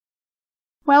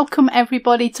Welcome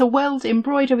everybody to World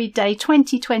Embroidery Day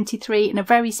 2023 and a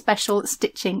very special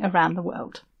Stitching Around the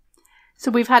World. So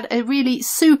we've had a really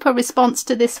super response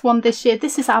to this one this year.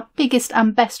 This is our biggest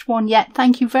and best one yet.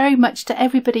 Thank you very much to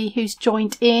everybody who's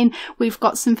joined in. We've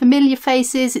got some familiar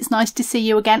faces. It's nice to see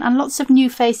you again, and lots of new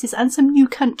faces and some new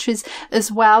countries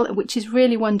as well, which is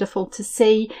really wonderful to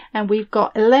see. And we've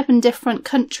got 11 different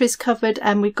countries covered,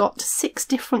 and we've got 6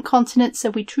 different continents. So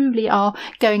we truly are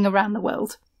going around the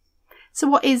world. So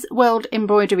what is World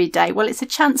Embroidery Day? Well, it's a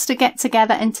chance to get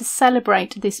together and to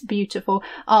celebrate this beautiful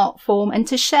art form and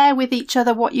to share with each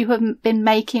other what you have been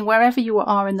making wherever you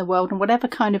are in the world and whatever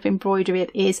kind of embroidery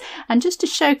it is, and just to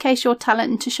showcase your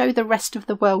talent and to show the rest of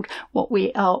the world what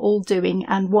we are all doing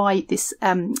and why this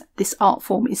art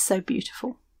form is so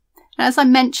beautiful. As I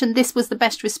mentioned, this was the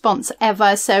best response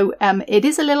ever, so it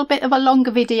is a little bit of a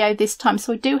longer video this time,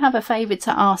 so I do have a favour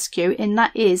to ask you, and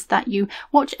that is that you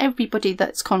watch everybody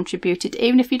that's contributed.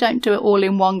 Even if you don't do it all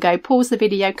in one go, pause the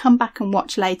video, come back and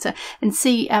watch later and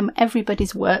see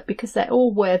everybody's work, because they're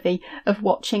all worthy of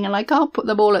watching, and I can't put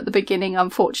them all at the beginning,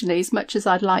 unfortunately, as much as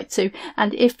I'd like to.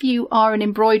 And if you are an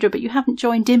embroiderer but you haven't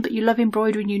joined in, but you love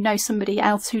embroidery and you know somebody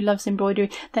else who loves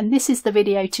embroidery, then this is the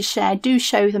video to share. Do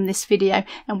show them this video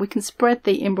and we can spread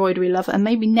the embroidery love, and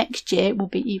maybe next year it will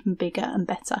be even bigger and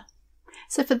better.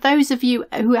 So for those of you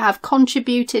who have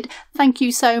contributed, thank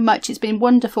you so much. It's been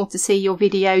wonderful to see your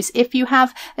videos. If you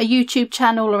have a YouTube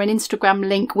channel or an Instagram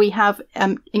link, we have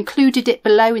included it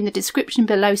below in the description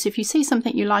below. So if you see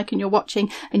something you like and you're watching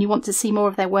and you want to see more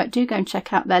of their work, do go and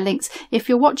check out their links. If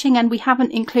you're watching and we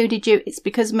haven't included you, it's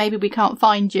because maybe we can't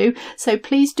find you. So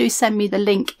please do send me the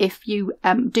link if you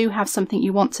do have something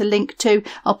you want to link to.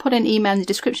 I'll put an email in the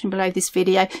description below this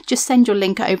video. Just send your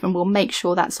link over and we'll make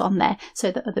sure that's on there so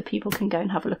that other people can go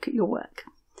and have a look at your work.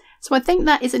 So I think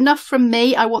that is enough from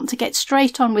me. I want to get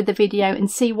straight on with the video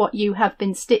and see what you have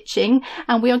been stitching,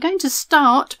 and we are going to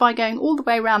start by going all the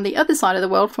way around the other side of the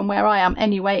world from where I am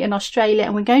anyway, in Australia,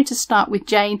 and we're going to start with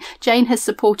Jane. Jane has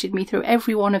supported me through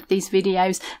every one of these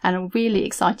videos and I'm really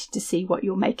excited to see what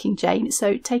you're making, Jane,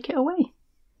 so take it away.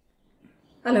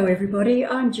 Hello everybody,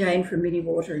 I'm Jane from Mini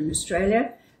Water in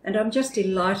Australia, and I'm just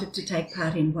delighted to take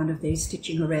part in one of these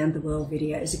Stitching Around the World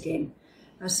videos again.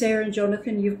 Sarah and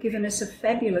Jonathan, you've given us a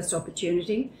fabulous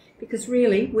opportunity, because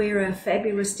really we're a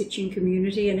fabulous stitching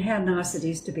community, and how nice it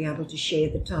is to be able to share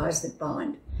the ties that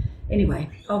bind.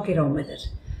 Anyway, I'll get on with it.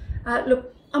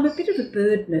 Look, I'm a bit of a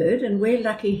bird nerd, and we're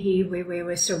lucky here where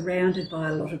we're surrounded by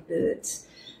a lot of birds.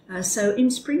 So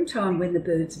in springtime when the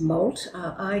birds molt,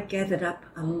 I gathered up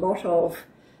a lot of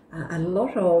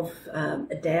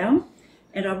down,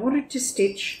 and I wanted to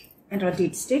stitch, and I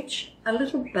did stitch, a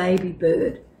little baby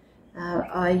bird.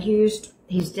 I used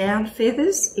his down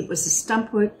feathers. It was a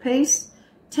stump work piece,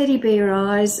 teddy bear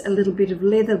eyes, a little bit of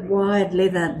leather, wide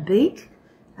leather beak,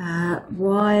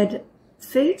 wide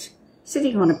feet,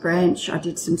 sitting on a branch. I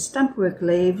did some stump work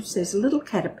leaves. There's a little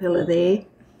caterpillar there.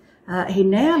 He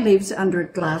now lives under a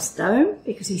glass dome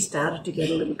because he started to get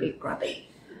a little bit grubby.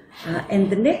 And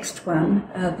the next one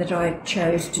that I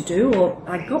chose to do, or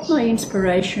I got my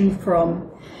inspiration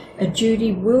from a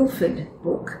Judy Wilford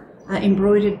book,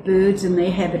 Embroidered Birds and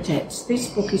Their Habitats. This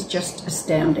book is just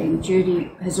astounding.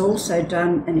 Judy has also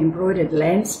done an embroidered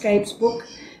landscapes book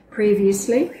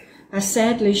previously.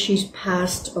 Sadly, she's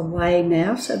passed away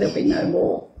now, so there'll be no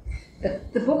more.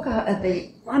 But the book,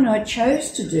 the one I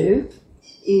chose to do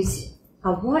is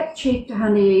a white-cheeked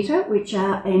honeyeater, which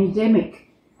are endemic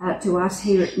to us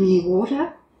here at Mini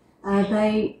Water.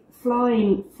 They fly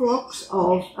in flocks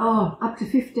of up to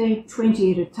 15,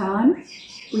 20 at a time.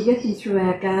 We get them through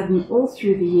our garden all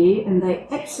through the year, and they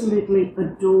absolutely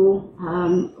adore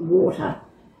water.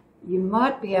 You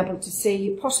might be able to see,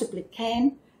 you possibly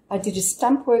can. I did a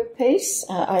stump work piece.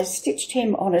 I stitched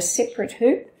him on a separate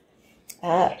hoop.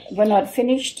 When I'd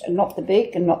finished, not the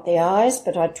beak and not the eyes,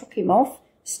 but I took him off,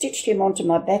 stitched him onto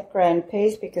my background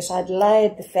piece because I'd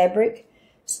layered the fabric,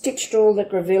 stitched all the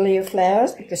grevillea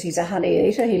flowers because he's a honey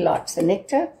eater, he likes the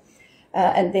nectar,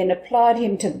 and then applied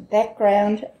him to the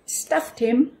background, stuffed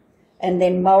him, and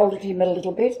then moulded him a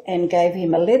little bit and gave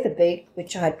him a leather beak,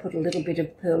 which I put a little bit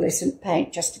of pearlescent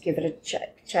paint just to give it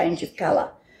a change of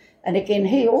colour. And again,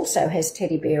 he also has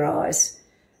teddy bear eyes.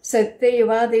 So there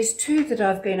you are, these two that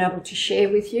I've been able to share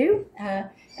with you, and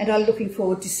I'm looking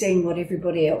forward to seeing what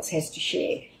everybody else has to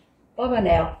share. Bye-bye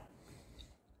now.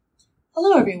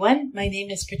 Hello everyone, my name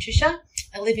is Patricia.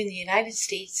 I live in the United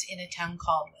States in a town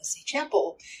called Wesley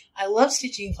Chapel. I love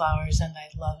stitching flowers and I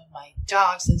love my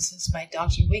dogs, and since my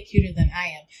dogs are way cuter than I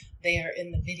am, they are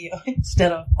in the video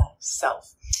instead of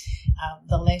myself.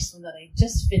 The last one that I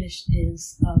just finished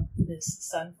is this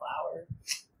sunflower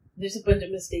There's a bunch of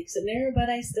mistakes in there, but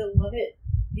I still love it.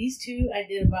 These two I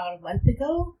did about a month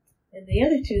ago, and the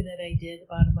other two that I did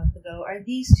about a month ago are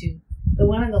these two. The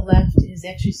one on the left is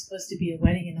actually supposed to be a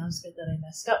wedding announcement that I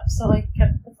messed up, so I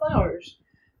kept the flowers.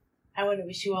 I want to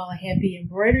wish you all a happy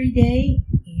embroidery day,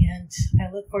 and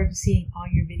I look forward to seeing all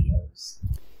your videos.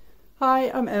 Hi,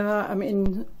 I'm Emma. I'm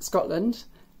in Scotland,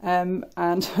 and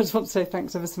I just want to say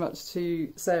thanks ever so much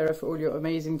to Sarah for all your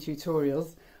amazing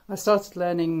tutorials. I started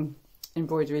learning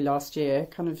embroidery last year,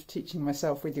 kind of teaching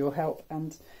myself with your help,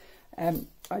 and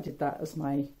I did that as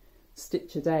my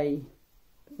Stitch a Day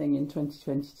thing in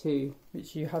 2022,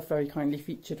 which you have very kindly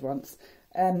featured once.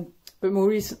 But more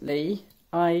recently,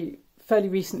 I fairly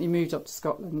recently moved up to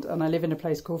Scotland, and I live in a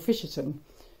place called Fisherton.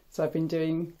 So I've been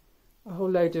doing a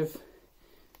whole load of,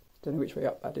 don't know which way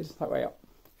up that is, that way up,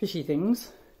 fishy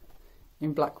things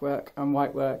in black work and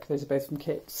white work. Those are both from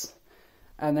kits.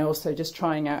 And they're also just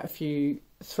trying out a few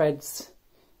threads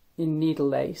in needle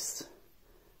lace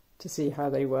to see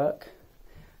how they work.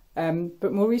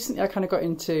 But more recently I kind of got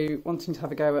into wanting to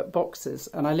have a go at boxes,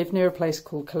 and I live near a place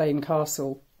called Carolin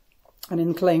Castle, and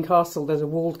in Carolin Castle there's a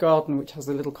walled garden which has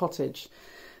a little cottage,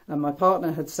 and my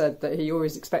partner had said that he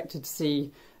always expected to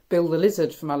see Bill the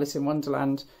Lizard from Alice in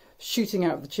Wonderland shooting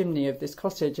out of the chimney of this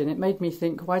cottage, and it made me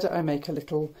think, why don't I make a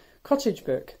little cottage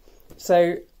book?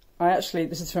 So I actually,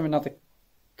 this is from another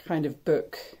kind of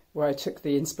book where I took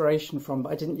the inspiration from,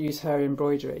 but I didn't use her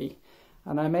embroidery,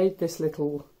 and I made this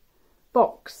little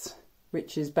box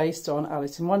which is based on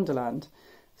Alice in Wonderland.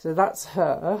 So that's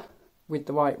her with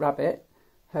the white rabbit,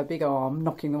 her big arm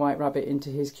knocking the white rabbit into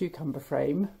his cucumber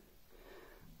frame,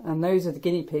 and those are the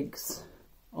guinea pigs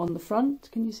on the front.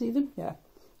 Can you see them? Yeah,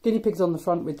 guinea pigs on the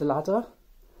front with the ladder,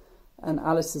 and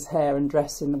Alice's hair and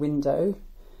dress in the window,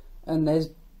 and there's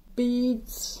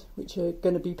beads which are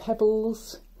going to be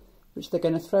pebbles which they're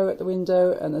going to throw at the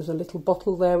window, and there's a little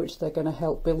bottle there which they're going to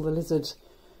help Bill the Lizard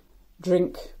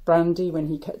drink brandy when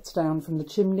he gets down from the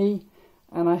chimney.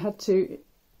 And I had to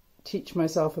teach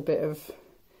myself a bit of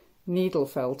needle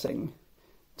felting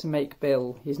to make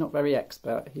Bill. He's not very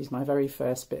expert. He's my very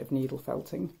first bit of needle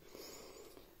felting.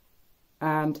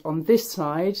 And on this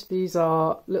side, these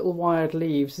are little wired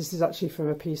leaves. This is actually from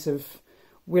a piece of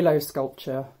willow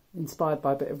sculpture, inspired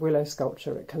by a bit of willow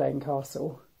sculpture at Carolin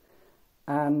Castle.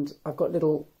 And I've got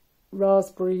little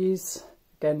raspberries,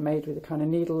 again made with a kind of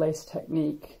needle lace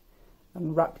technique,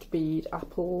 and wrapped bead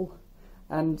apple,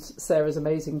 and Sarah's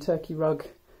amazing turkey rug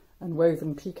and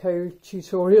woven picot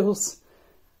tutorials,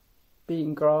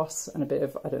 being grass and a bit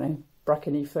of, I don't know,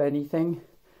 brackeny ferny thing.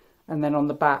 And then on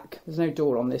the back, there's no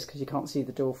door on this because you can't see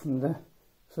the door from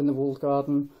the walled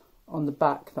garden. On the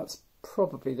back, that's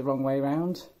probably the wrong way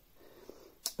around.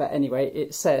 But anyway,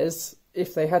 it says,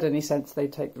 if they had any sense,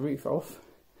 they'd take the roof off,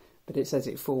 but it says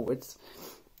it forwards.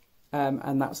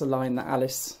 And that's a line that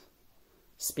Alice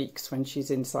speaks when she's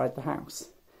inside the house.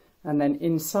 And then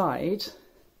inside,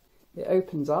 it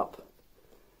opens up.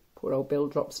 Poor old Bill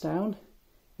drops down.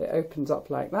 It opens up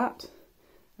like that,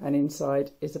 and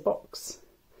inside is a box.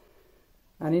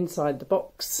 And inside the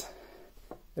box,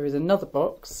 there is another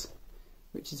box,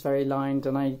 which is very lined,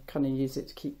 and I kind of use it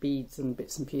to keep beads and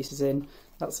bits and pieces in.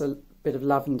 That's a bit of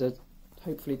lavender,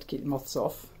 hopefully to keep the moths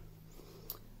off.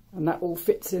 And that all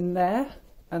fits in there,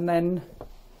 and then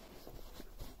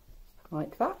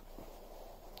like that.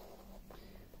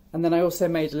 And then I also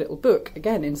made a little book,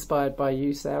 again inspired by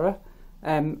you, Sarah,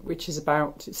 which is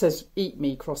about, it says eat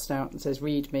me crossed out and says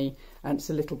read me, and it's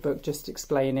a little book just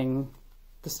explaining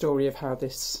the story of how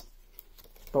this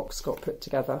box got put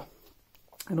together,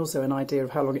 and also an idea of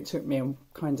how long it took me and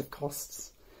kinds of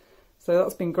costs. So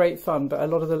that's been great fun, but a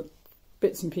lot of the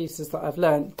bits and pieces that I've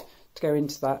learned to go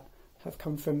into that have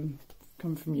come from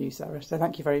you, Sarah, so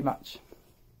thank you very much.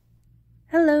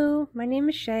 Hello, my name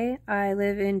is Shay. I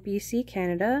live in BC,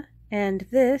 Canada, and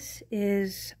this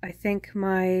is, I think,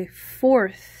 my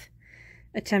 4th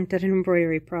attempt at an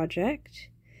embroidery project.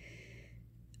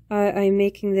 I'm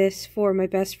making this for my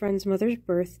best friend's mother's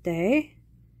birthday,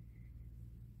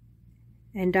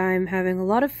 and I'm having a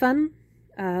lot of fun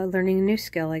learning a new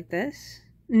skill like this.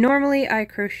 Normally I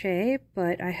crochet,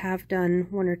 but I have done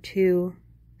 1 or 2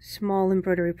 small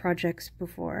embroidery projects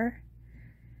before.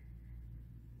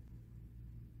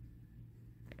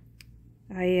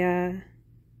 I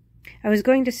was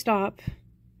going to stop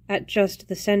at just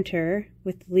the center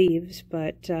with the leaves,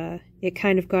 but it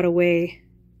kind of got away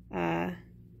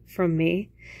from me,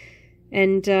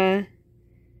 and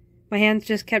my hands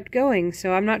just kept going,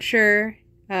 so I'm not sure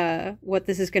what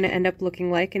this is going to end up looking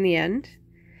like in the end.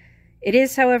 It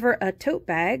is, however, a tote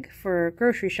bag for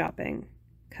grocery shopping,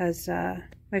 because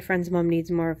my friend's mom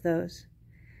needs more of those.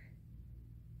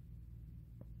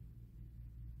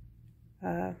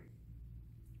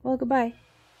 well, goodbye.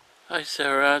 Hi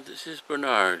Sarah, this is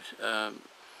Bernard.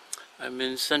 I'm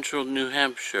in central New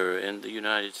Hampshire in the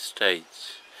United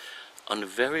States on a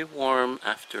very warm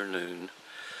afternoon.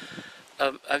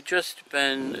 I've just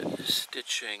been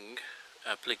stitching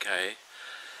applique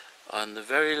on the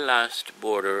very last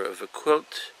border of a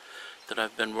quilt that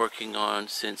I've been working on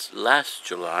since last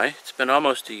July. It's been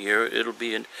almost a year. It'll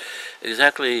be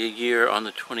exactly a year on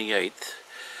the 28th.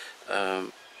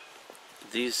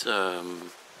 These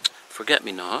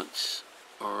forget-me-nots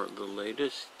are the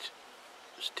latest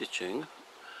stitching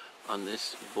on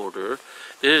this border.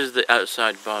 This is the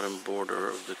outside bottom border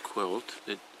of the quilt.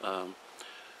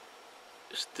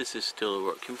 This is still a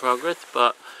work in progress,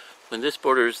 but when this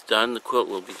border is done, the quilt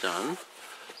will be done.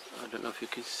 I don't know if you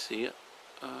can see it.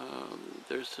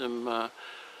 There's some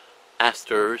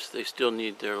asters. They still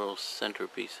need their little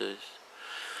centerpieces.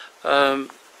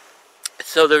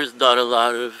 So there's not a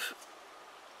lot of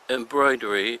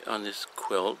embroidery on this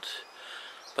quilt,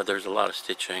 but there's a lot of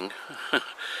stitching.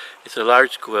 It's a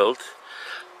large quilt,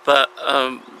 but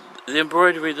the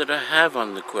embroidery that I have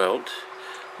on the quilt,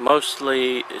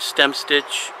 mostly stem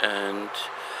stitch and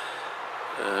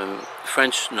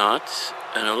French knots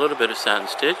and a little bit of satin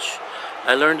stitch.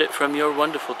 I learned it from your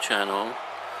wonderful channel.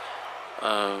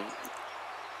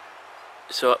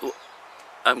 So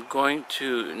I'm going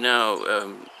to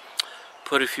now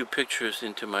put a few pictures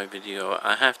into my video.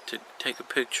 I have to take a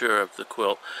picture of the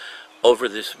quilt over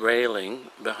this railing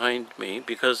behind me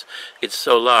because it's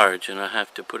so large and I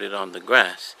have to put it on the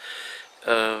grass.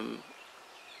 And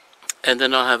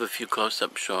then I'll have a few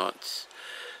close-up shots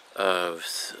of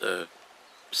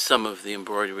some of the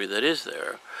embroidery that is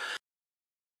there.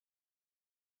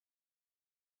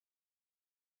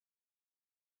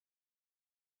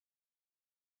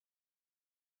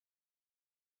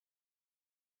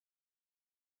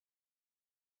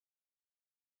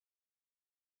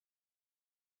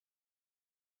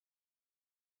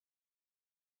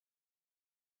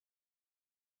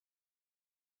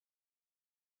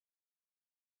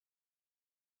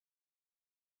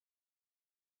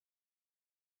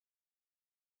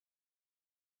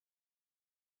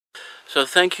 So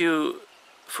thank you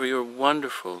for your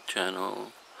wonderful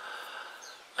channel.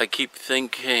 I keep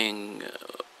thinking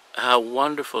how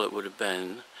wonderful it would have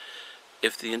been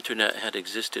if the internet had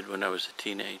existed when I was a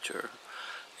teenager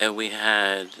and we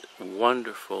had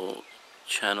wonderful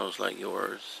channels like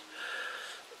yours.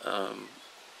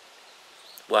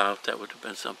 Wow, that would have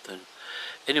been something.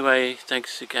 Anyway,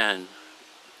 thanks again.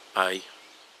 Bye.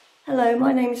 Hello,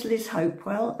 my name is Liz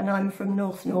Hopewell and I'm from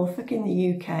North Norfolk in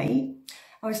the UK.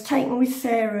 I was taken with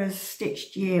Sarah's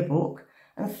stitched yearbook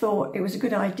and thought it was a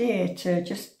good idea to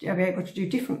just be able to do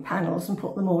different panels and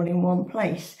put them all in one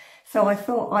place. So I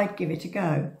thought I'd give it a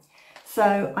go.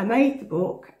 So I made the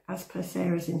book as per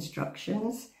Sarah's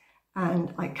instructions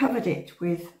and I covered it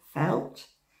with felt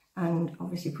and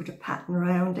obviously put a pattern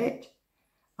around it.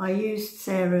 I used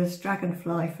Sarah's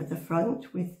dragonfly for the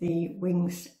front with the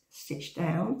wings stitched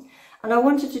down. And I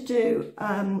wanted to do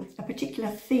a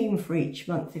particular theme for each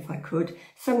month if I could,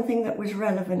 something that was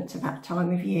relevant to that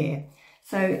time of year.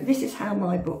 So this is how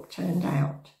my book turned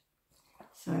out.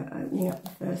 So opening up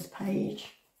the first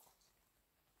page.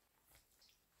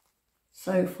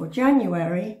 So for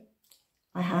January,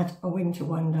 I had a winter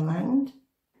wonderland.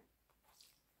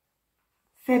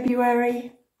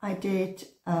 February, I did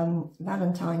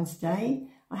Valentine's Day.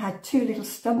 I had two little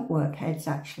stump work heads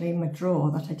actually in my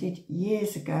drawer that I did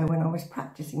years ago when I was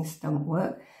practicing stump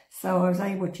work, so I was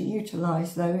able to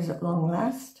utilise those at long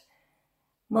last.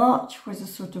 March was a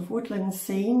sort of woodland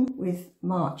scene with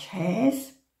March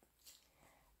hares.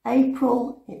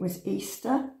 April, it was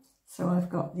Easter, so I've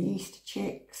got the Easter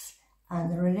chicks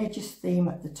and the religious theme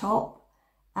at the top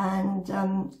and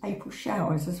April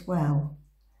showers as well.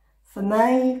 For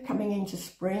May, coming into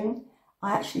spring,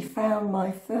 I actually found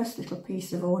my first little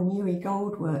piece of ornui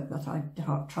gold work that I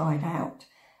tried out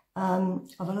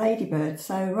of a ladybird.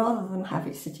 So rather than have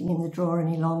it sitting in the drawer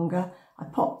any longer, I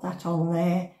popped that on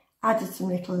there, added some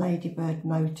little ladybird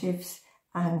motifs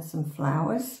and some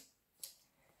flowers.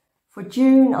 For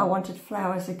June, I wanted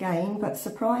flowers again, but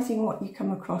surprising what you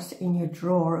come across in your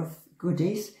drawer of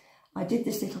goodies. I did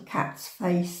this little cat's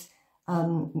face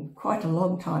quite a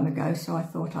long time ago, so I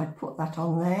thought I'd put that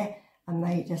on there and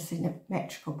made a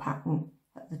symmetrical pattern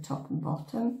at the top and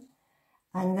bottom.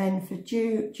 And then for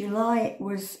July it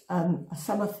was a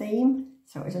summer theme,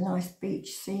 so it was a nice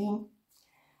beach scene.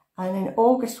 And in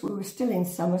August we were still in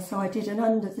summer, so I did an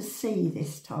under the sea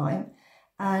this time,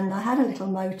 and I had a little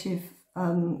motif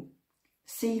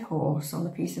seahorse on a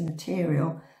piece of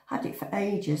material. Had it for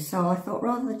ages, so I thought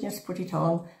rather than just put it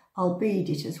on, I'll bead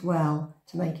it as well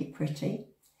to make it pretty.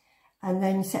 And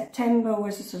then September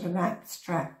was a sort of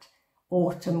abstract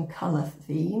autumn colour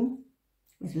theme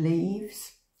with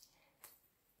leaves.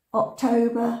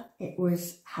 October, it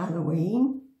was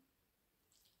Halloween.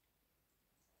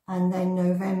 And then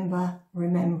November,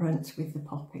 remembrance with the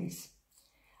poppies.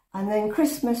 And then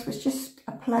Christmas was just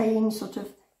a plain sort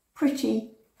of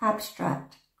pretty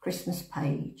abstract Christmas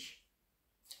page.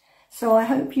 So I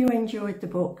hope you enjoyed the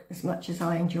book as much as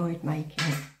I enjoyed making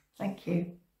it. Thank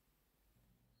you.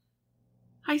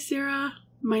 Hi Sarah,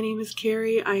 my name is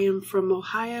Kerrie. I am from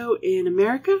Ohio in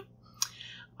America.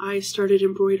 I started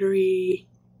embroidery,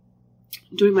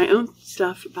 doing my own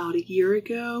stuff about a year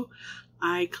ago.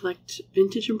 I collect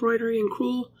vintage embroidery and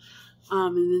crewel,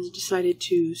 and then decided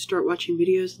to start watching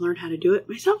videos and learn how to do it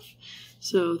myself.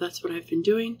 So that's what I've been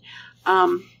doing.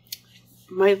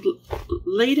 My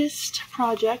latest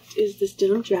project is this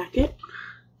denim jacket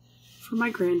for my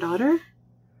granddaughter.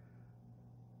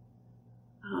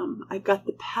 I got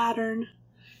the pattern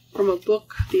from a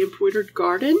book, The Embroidered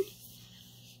Garden.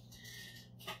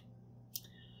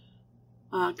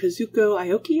 Kazuko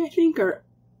Aoki, I think, or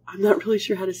I'm not really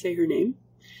sure how to say her name.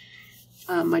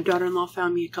 My daughter-in-law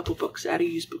found me a couple books at a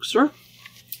used bookstore,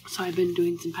 so I've been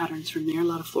doing some patterns from there, a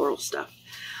lot of floral stuff.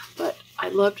 But I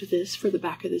loved this for the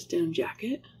back of this denim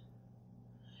jacket.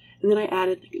 And then I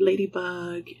added like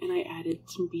ladybug, and I added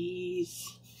some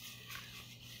bees,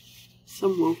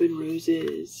 some woven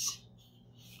roses,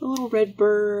 a little red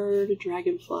bird, a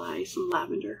dragonfly, some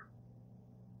lavender.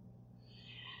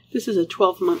 This is a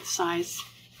 12-month size.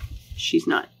 She's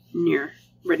not near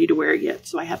ready to wear it yet,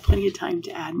 so I have plenty of time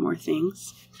to add more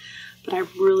things. But I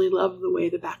really love the way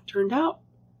the back turned out,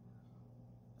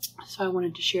 so I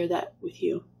wanted to share that with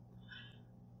you.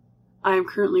 I am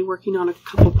currently working on a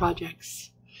couple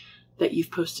projects that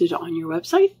you've posted on your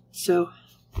website, so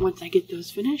once I get those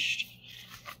finished,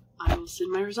 I will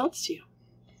send my results to you.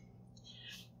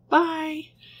 Bye!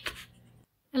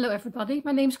 Hello everybody,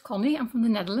 my name's Conny, I'm from the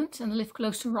Netherlands and I live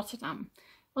close to Rotterdam.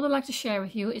 What I'd like to share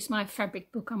with you is my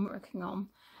fabric book I'm working on.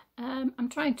 I'm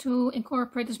trying to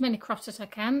incorporate as many crafts as I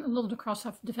can. A lot of the crafts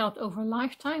I've developed over a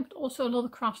lifetime, but also a lot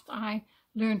of crafts I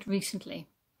learned recently.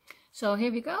 So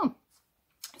here we go.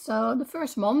 So the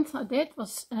first month I did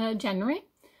was January.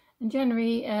 And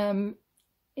January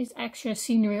is actually a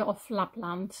scenery of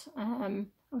Lapland. I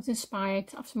was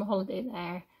inspired after my holiday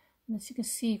there. And as you can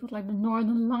see, you've got like the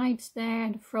northern lights there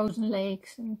and the frozen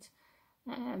lakes. And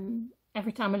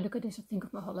every time I look at this, I think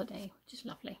of my holiday, which is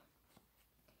lovely.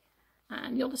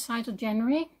 And the other side of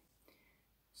January,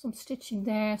 some stitching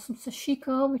there, some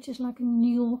sashiko, which is like a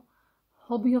new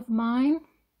hobby of mine.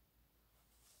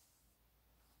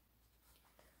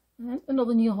 And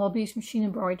another new hobby is machine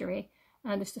embroidery.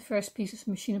 And it's the first piece of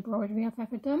machine embroidery I've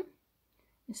ever done,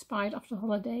 inspired after the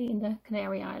holiday in the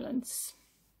Canary Islands.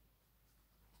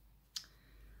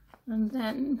 And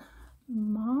then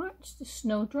March, the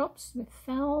snowdrops with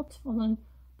felt on a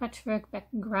patchwork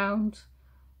background.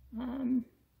 And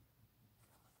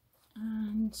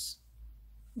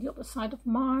the other side of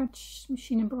March,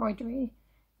 machine embroidery,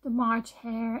 the March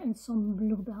hare and some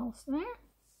bluebells there.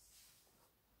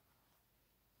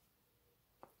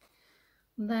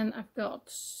 And then I've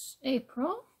got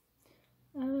April,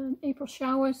 April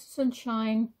showers,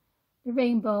 sunshine, the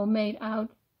rainbow made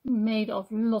of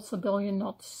lots of billion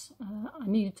knots. I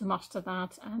needed to master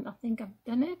that, and I think I've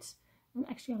done it. And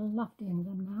actually I love doing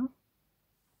them now.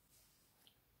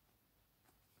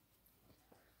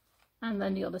 And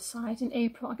then the other side, in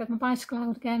April I got my bicycle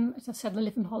out again. As I said, I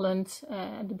live in Holland,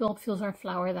 the bulb fields are in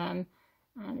flower then,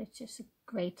 and it's just a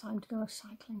great time to go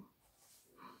cycling.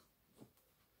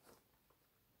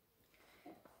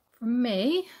 For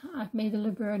May, I've made a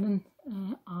Le Burden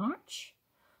arch.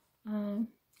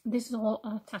 This is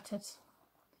all tatted.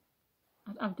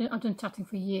 I've done tatting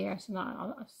for years, and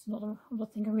it's not a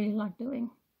thing I really like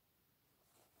doing.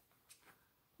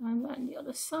 And then the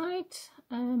other side,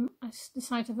 I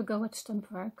decided to have a go at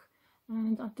stump work,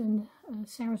 and I've done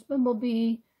Sarah's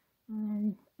bumblebee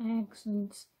and eggs,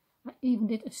 and I even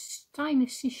did a tiny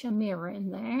sisha mirror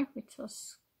in there, which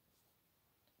was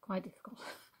quite difficult.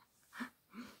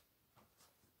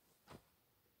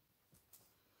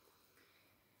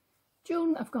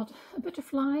 June, I've got a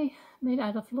butterfly made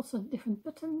out of lots of different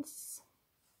buttons.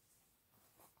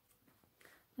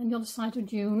 And the other side of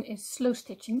June is slow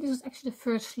stitching. This is actually the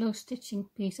first slow stitching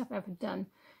piece I've ever done,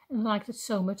 and I liked it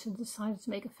so much I decided to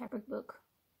make a fabric book.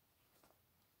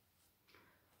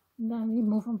 And then we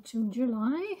move on to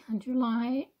July, and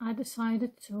July I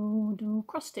decided to do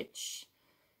cross stitch,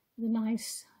 the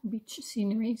nice beach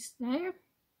sceneries there.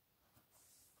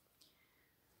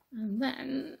 And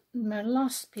then my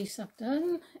last piece I've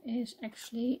done is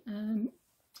actually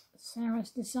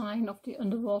Sarah's design of the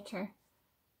underwater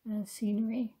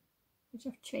scenery, which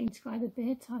I've changed quite a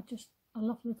bit. I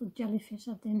love little jellyfish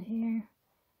I've done here.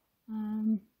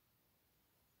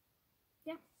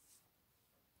 Yeah.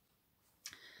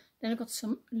 Then I've got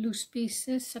some loose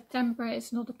pieces. September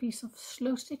is another piece of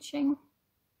slow stitching.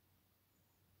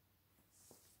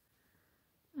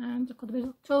 And I've got a bit of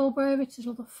October, which is a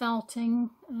lot of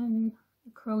felting and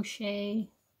crochet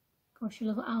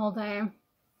little owl there.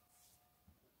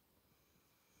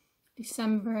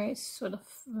 December is sort of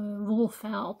wool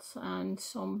felt and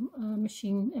some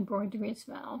machine embroidery as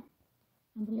well,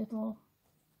 and a little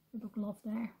glove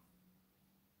there.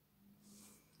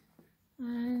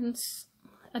 And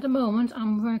at the moment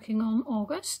I'm working on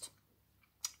August,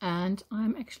 and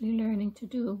I'm actually learning to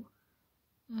do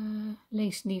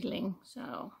lace needling,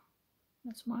 so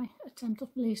that's my attempt of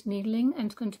lace needling, and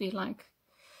it's going to be like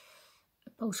a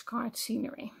postcard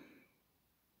scenery.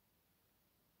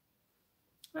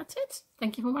 That's it.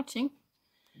 Thank you for watching.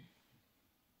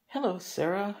 Hello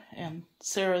Sarah and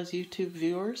Sarah's YouTube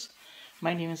viewers.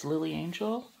 My name is Lili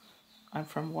Angel. I'm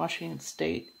from Washington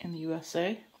State in the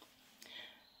USA.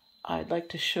 I'd like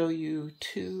to show you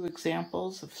 2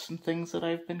 examples of some things that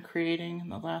I've been creating in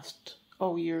the last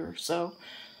year or so.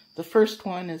 The first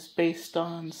one is based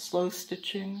on slow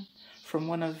stitching from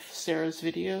one of Sarah's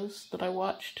videos that I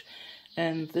watched,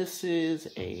 and this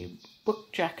is a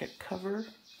book jacket cover,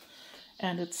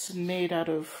 and it's made out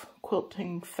of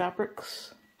quilting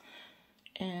fabrics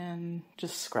and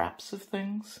just scraps of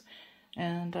things.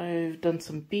 And I've done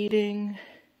some beading,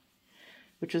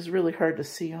 which is really hard to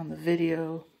see on the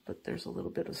video, but there's a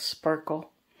little bit of sparkle,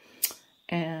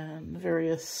 and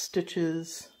various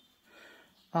stitches,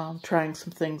 trying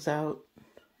some things out,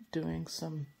 doing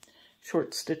some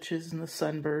short stitches in the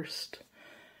sunburst.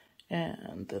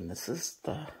 And then this is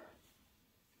the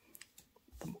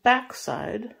back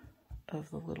side of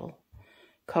the little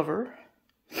cover.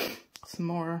 Some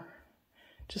more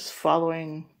just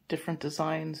following different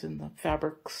designs in the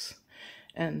fabrics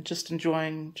and just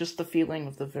enjoying just the feeling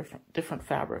of the different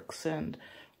fabrics and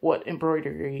what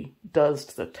embroidery does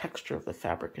to the texture of the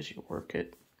fabric as you work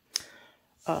it.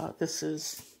 This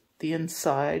is the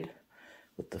inside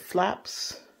with the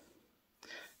flaps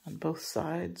on both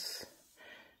sides.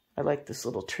 I like this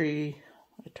little tree.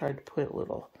 I tried to put a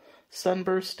little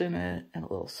sunburst in it and a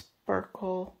little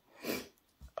sparkle.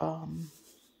 It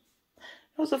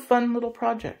was a fun little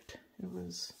project. It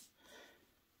was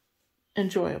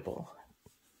enjoyable,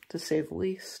 to say the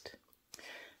least.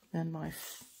 Then my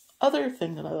other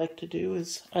thing that I like to do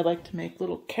is I like to make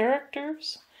little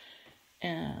characters.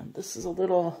 And this is a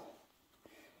little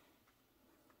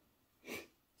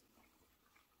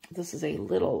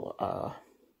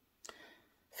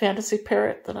fantasy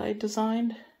parrot that I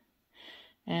designed.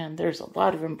 And there's a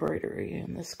lot of embroidery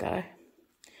in this guy.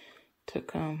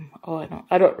 Took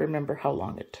I don't remember how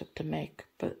long it took to make,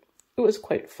 but it was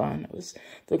quite fun.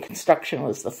 The construction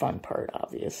was the fun part,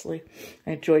 obviously.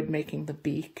 I enjoyed making the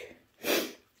beak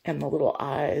and the little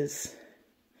eyes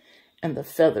and the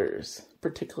feathers,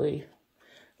 particularly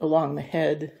along the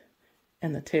head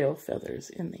and the tail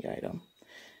feathers in the item.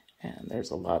 And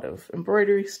there's a lot of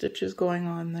embroidery stitches going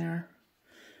on there.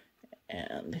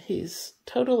 And he's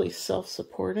totally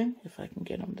self-supporting. If I can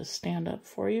get him to stand up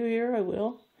for you here, I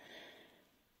will.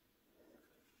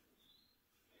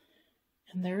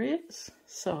 And there he is.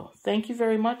 So thank you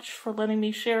very much for letting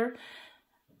me share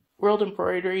World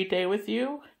Embroidery Day with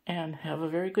you, and have a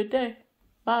very good day.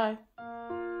 Bye.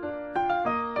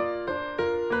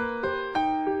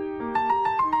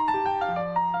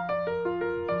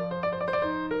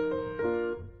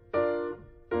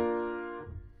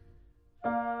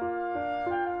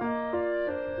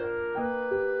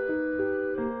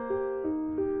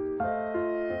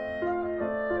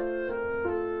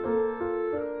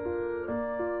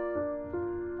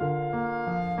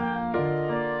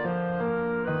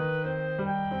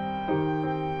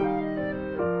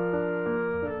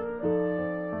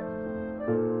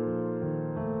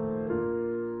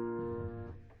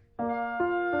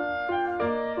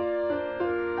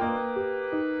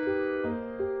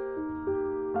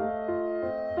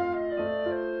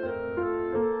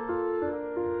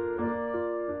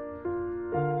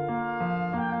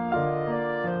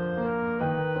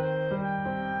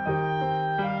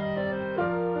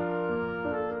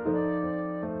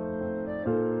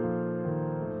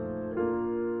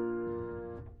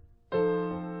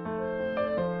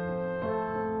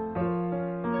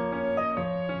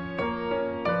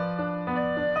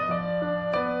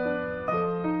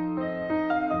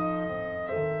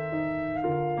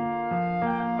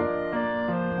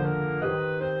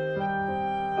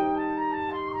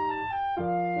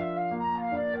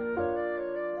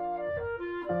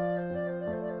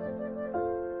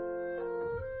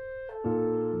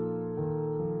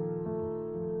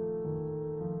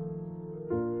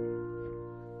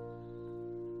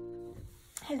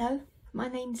 Hello, my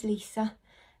name's Lisa,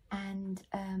 and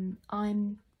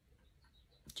I'm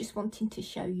just wanting to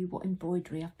show you what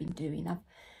embroidery I've been doing. I've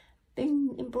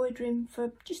been embroidering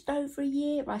for just over a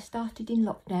year. I started in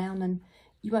lockdown, and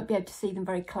you won't be able to see them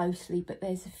very closely, but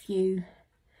there's a few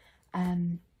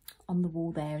on the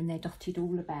wall there, and they're dotted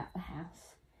all about the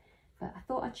house. But I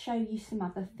thought I'd show you some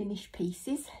other finished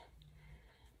pieces.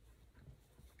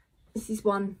 This is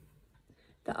one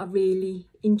that I really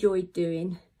enjoyed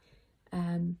doing.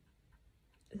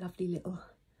 Lovely little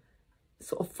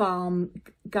sort of farm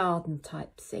garden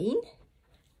type scene.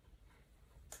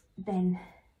 Then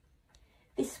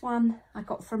this one I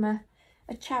got from a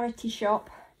charity shop,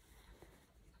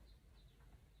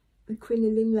 the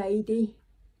Crinoline Lady.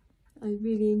 I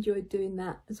really enjoyed doing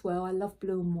that as well. I love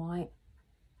blue and white.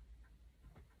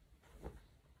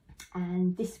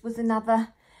 And this was another,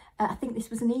 I think this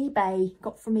was an eBay,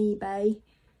 got from eBay.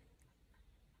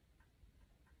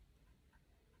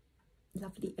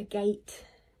 Lovely agate.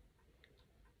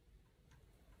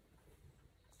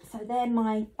 So they're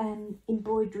my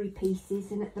embroidery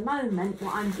pieces, and at the moment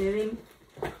what I'm doing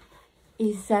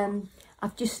is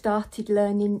I've just started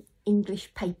learning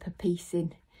English paper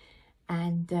piecing,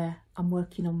 and I'm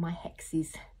working on my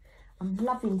hexes. I'm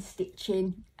loving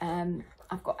stitching.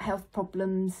 I've got health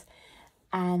problems,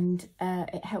 and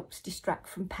it helps distract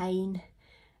from pain,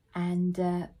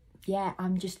 and yeah,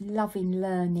 I'm just loving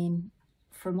learning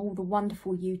from all the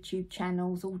wonderful YouTube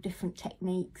channels, all different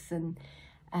techniques. And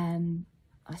I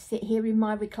sit here in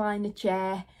my recliner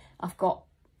chair. I've got,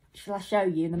 shall I show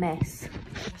you the mess?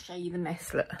 I'll show you the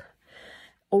mess, look.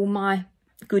 All my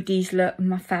goodies, look,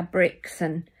 my fabrics,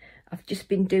 and I've just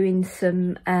been doing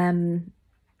some learning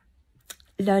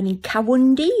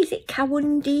Kawundi. Is it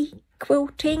Kawundi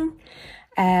quilting?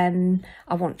 I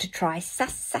want to try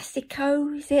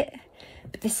Sassiko, is it?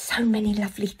 But there's so many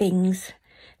lovely things.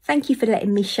 Thank you for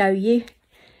letting me show you.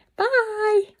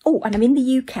 Bye. Oh, and I'm in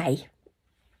the UK.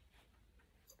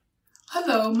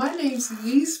 Hello, my name's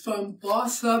Elise from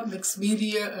Boss Up Mixed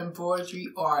Media Embroidery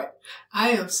Art. I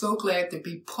am so glad to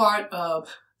be part of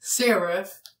Sarah,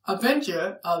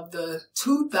 Avenger of the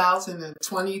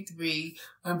 2023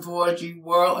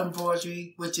 World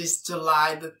Embroidery, which is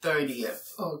July the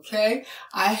 30th, okay?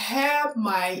 I have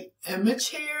my image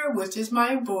here, which is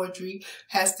my embroidery,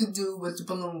 has to do with the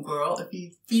Balloon Girl. If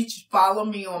you follow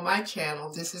me on my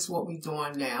channel, this is what we're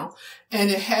doing now. And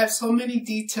it has so many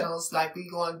details, like we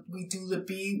do the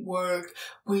bead work,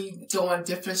 we doing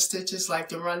different stitches like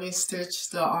the running stitch,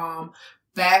 the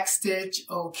back stitch,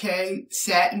 okay,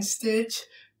 satin stitch,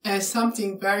 and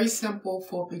something very simple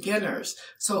for beginners.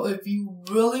 So if you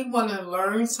really want to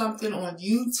learn something on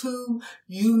YouTube,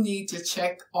 you need to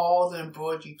check all the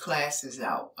embroidery classes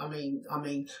out. I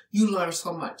mean, you learn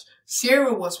so much.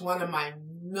 Sarah was one of my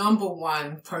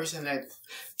 #1 person that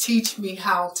teach me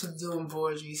how to do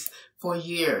embroideries for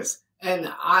years.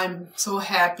 And I'm so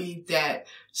happy that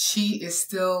she is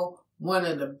still one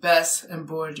of the best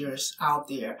embroiderers out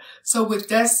there. So with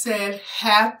that said,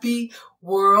 happy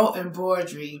World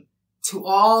Embroidery to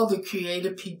all the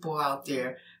creative people out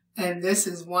there. And this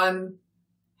is one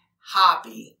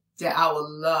hobby that I would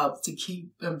love to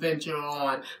keep adventuring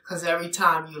on, because every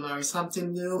time you learn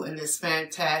something new, and it's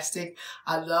fantastic.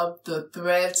 I love the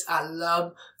threads. I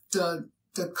love the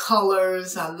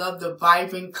colors. I love the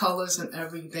vibrant colors and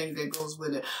everything that goes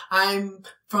with it. I'm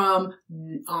from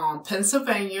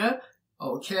Pennsylvania.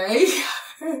 Okay.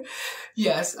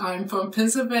 Yes, I'm from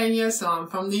Pennsylvania, so I'm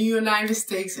from the United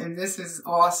States, and this is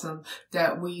awesome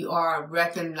that we are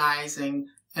recognizing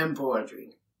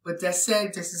embroidery. With that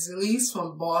said, this is Elise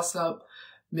from Boss Up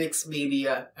Mixed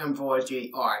Media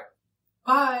Embroidery Art.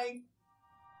 Bye.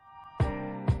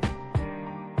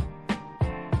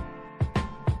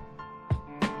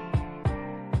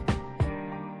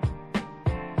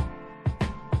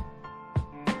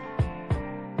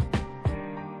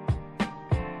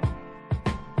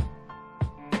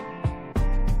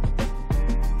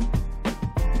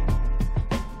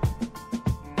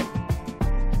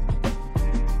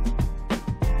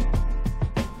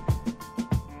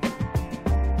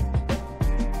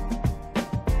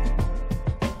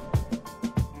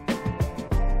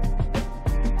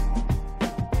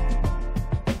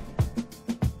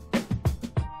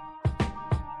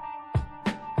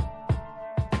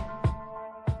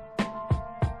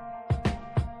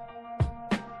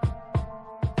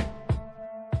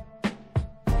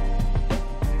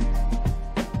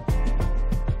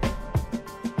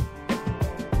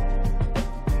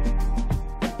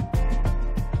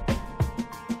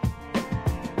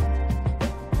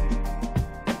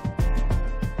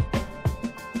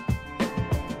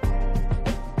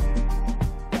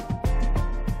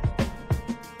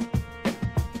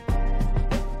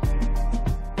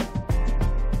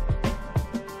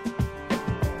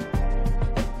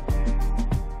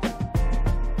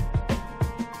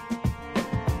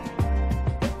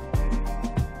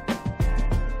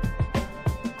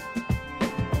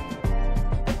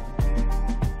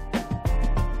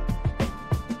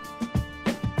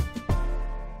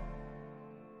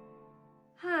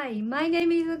 my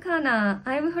name is Kana.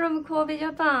 I'm from Kobe,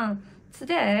 Japan.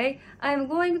 Today, I'm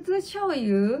going to show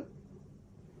you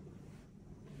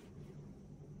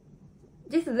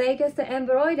this latest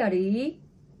embroidery.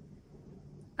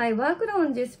 I worked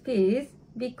on this piece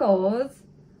because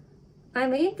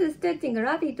I'm into stitching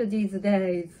rabbit these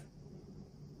days.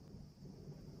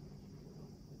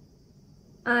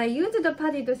 I used the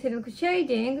padded silk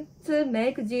shading to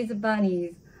make these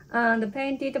bunnies and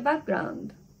painted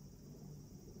background.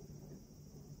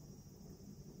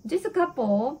 This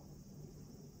couple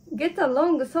gets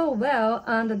along so well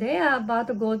and they are about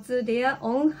to go to their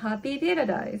own happy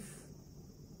paradise.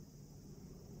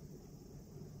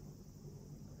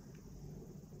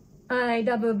 I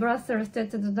double Brussels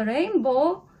stitched the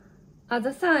rainbow as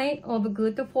a sign of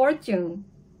good fortune.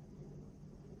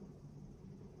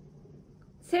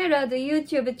 Sarah's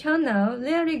YouTube channel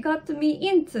really got me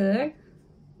into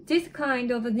this kind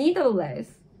of needleless.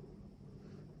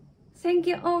 Thank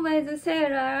you always,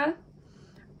 Sarah.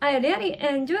 I really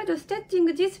enjoyed stitching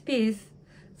this piece.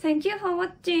 Thank you for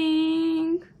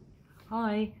watching.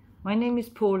 Hi, my name is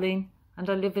Pauline and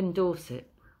I live in Dorset,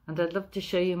 and I'd love to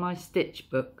show you my stitch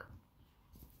book.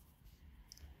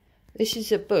 This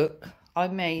is a book I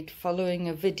made following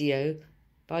a video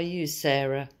by you,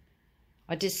 Sarah.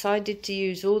 I decided to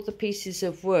use all the pieces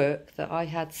of work that I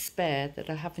had spare that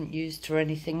I haven't used for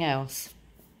anything else.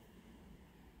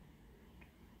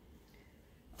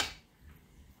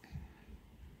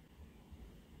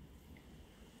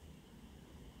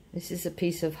 This is a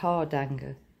piece of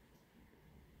hardanger.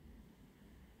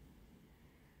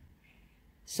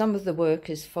 Some of the work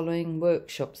is following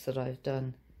workshops that I've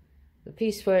done. The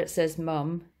piece where it says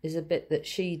Mum is a bit that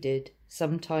she did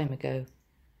some time ago.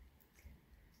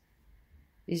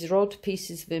 These are odd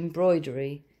pieces of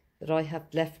embroidery that I have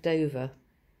left over.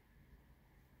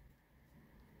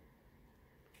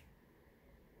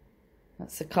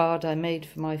 That's a card I made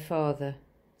for my father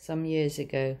some years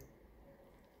ago.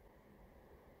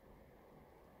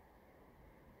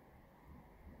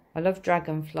 I love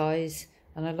dragonflies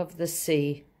and I love the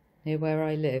sea near where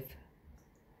I live.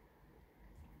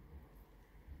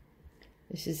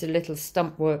 This is a little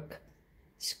stump work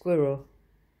squirrel.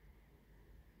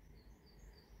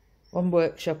 One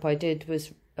workshop I did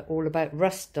was all about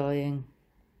rust dyeing.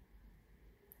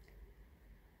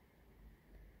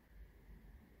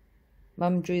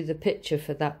 Mum drew the picture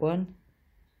for that one.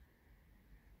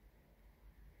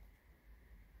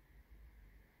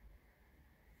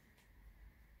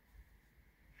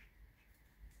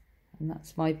 And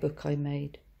that's my book I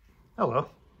made. Hello,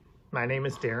 my name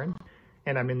is Darren,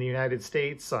 and I'm in the United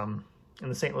States, in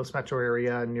the St. Louis metro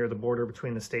area near the border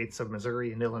between the states of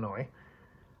Missouri and Illinois.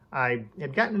 I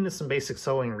had gotten into some basic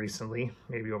sewing recently,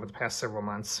 maybe over the past several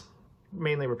months,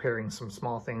 mainly repairing some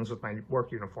small things with my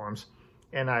work uniforms,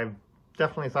 and I've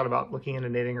definitely thought about looking into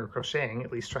knitting or crocheting,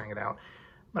 at least trying it out.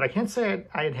 But I can't say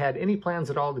I had had any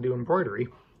plans at all to do embroidery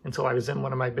until I was in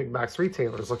one of my big box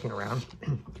retailers looking around,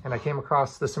 and I came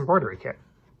across this embroidery kit.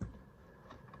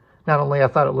 Not only I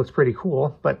thought it looked pretty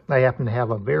cool, but I happen to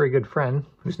have a very good friend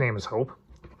whose name is Hope,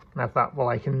 and I thought, well,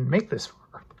 I can make this for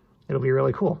her. It'll be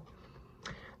really cool.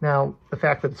 Now, the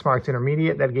fact that it's marked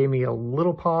intermediate, that gave me a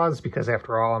little pause because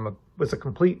after all, I was a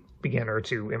complete beginner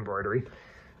to embroidery,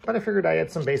 but I figured I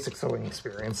had some basic sewing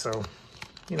experience, so,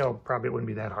 you know, probably it wouldn't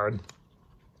be that hard.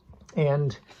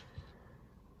 And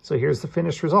so here's the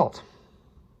finished result.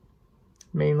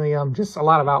 Mainly just a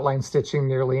lot of outline stitching,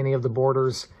 nearly any of the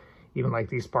borders, even like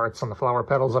these parts on the flower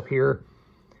petals up here,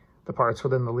 the parts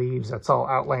within the leaves, that's all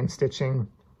outline stitching.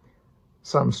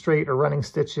 Some straight or running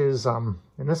stitches in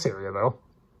this area though.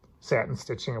 Satin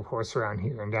stitching, of course, around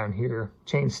here and down here.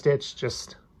 Chain stitch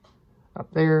just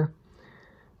up there.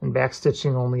 And back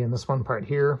stitching only in this one part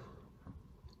here.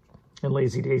 And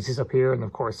lazy daisies up here, and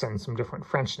of course then some different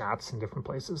French knots in different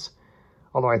places.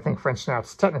 Although I think French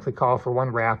knots technically call for one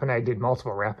wrap, and I did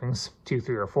multiple wrappings, 2,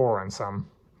 3, or 4 on some,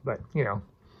 but you know.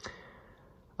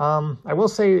 I will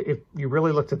say, if you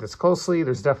really looked at this closely,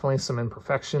 there's definitely some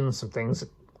imperfections, some things that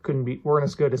weren't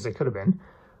as good as they could have been.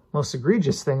 Most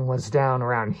egregious thing was down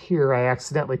around here. I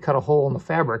accidentally cut a hole in the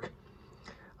fabric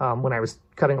when I was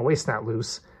cutting a waist knot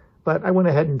loose, but I went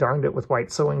ahead and darned it with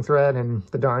white sewing thread, and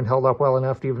the darn held up well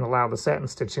enough to even allow the satin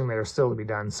stitching there still to be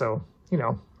done, so, you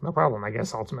know, no problem, I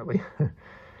guess, ultimately.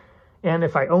 And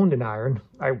if I owned an iron,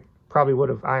 I probably would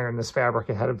have ironed this fabric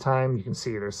ahead of time. You can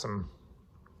see there's some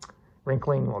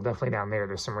wrinkling. Well, definitely down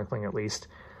there's some wrinkling at least.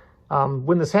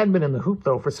 When this had been in the hoop,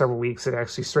 though, for several weeks, it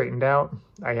actually straightened out.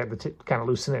 I had to kind of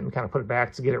loosen it and kind of put it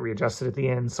back to get it readjusted at the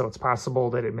end, so it's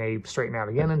possible that it may straighten out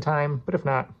again in time, but if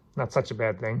not, not such a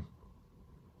bad thing.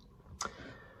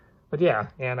 But yeah,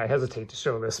 and I hesitate to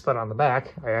show this, but on the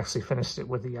back, I actually finished it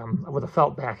with a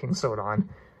felt backing sewed on.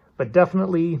 But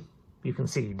definitely, you can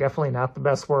see, definitely not the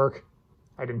best work.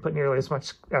 I didn't put nearly as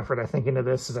much effort, I think, into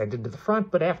this as I did to the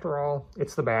front, but after all,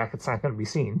 it's the back. It's not going to be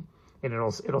seen, and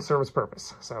it'll serve its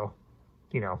purpose. So,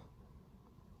 you know,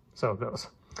 so it goes.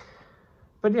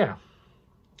 But yeah,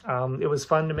 it was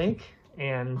fun to make,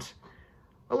 and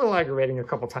a little aggravating a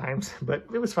couple times, but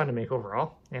it was fun to make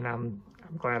overall, and I'm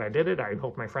glad I did it. I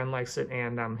hope my friend likes it,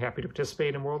 and I'm happy to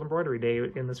participate in World Embroidery Day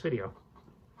in this video.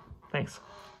 Thanks.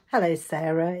 Hello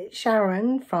Sarah, it's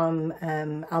Sharron from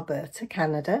Alberta,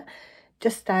 Canada,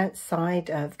 just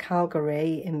outside of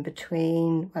Calgary, in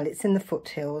between, well, it's in the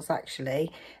foothills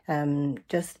actually,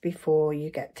 just before you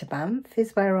get to Banff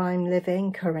is where I'm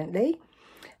living currently.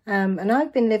 And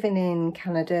I've been living in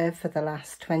Canada for the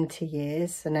last 20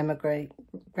 years and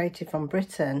emigrated from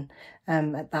Britain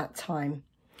at that time.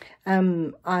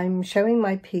 I'm showing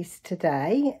my piece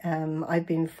today. I've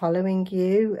been following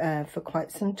you for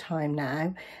quite some time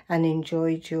now and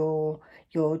enjoyed your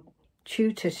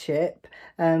tutorship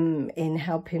in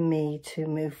helping me to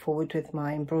move forward with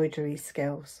my embroidery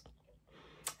skills.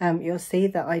 You'll see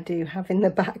that I do have in the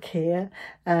back here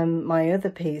my other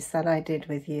piece that I did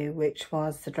with you, which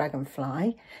was the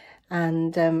dragonfly,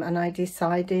 and I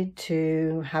decided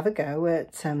to have a go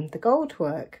at the gold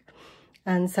work,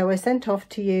 and so I sent off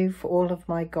to you for all of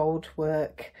my gold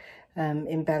work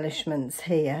embellishments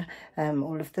here,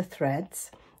 all of the threads,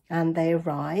 and they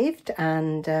arrived,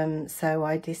 and so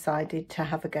I decided to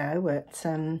have a go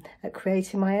at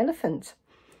creating my elephant,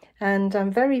 and I'm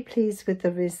very pleased with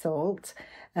the result.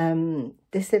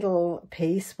 This little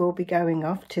piece will be going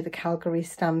off to the Calgary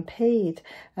Stampede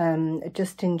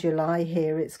just in July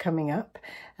here. It's coming up,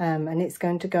 and it's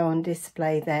going to go on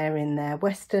display there in their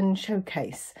Western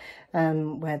showcase,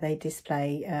 where they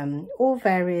display all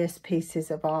various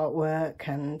pieces of artwork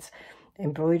and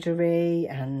embroidery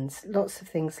and lots of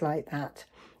things like that.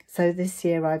 So this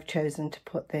year I've chosen to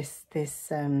put this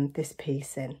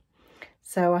piece in.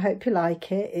 So I hope you like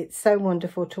it. It's so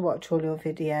wonderful to watch all your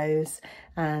videos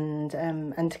and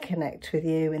to connect with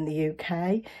you in the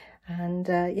UK. And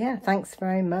yeah, thanks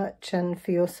very much, and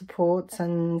for your support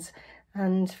and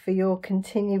for your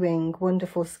continuing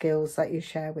wonderful skills that you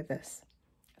share with us.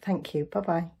 Thank you.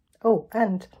 Bye-bye. Oh,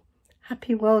 and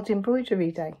happy World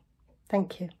Embroidery Day.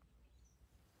 Thank you.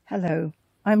 Hello,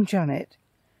 I'm Janet.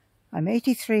 I'm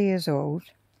 83 years old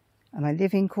and I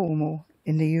live in Cornwall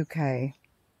in the UK.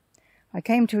 I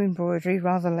came to embroidery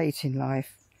rather late in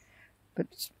life,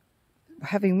 but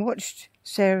having watched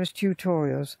Sarah's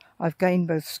tutorials, I've gained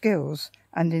both skills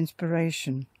and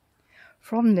inspiration.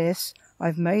 From this,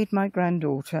 I've made my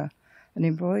granddaughter and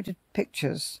embroidered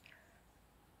pictures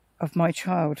of my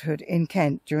childhood in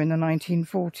Kent during the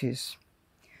 1940s.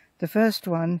 The first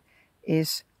one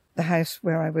is the house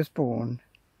where I was born.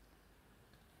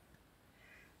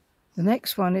 The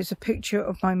next one is a picture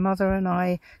of my mother and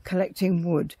I collecting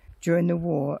wood during the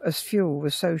war, as fuel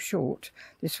was so short.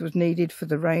 This was needed for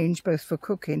the range, both for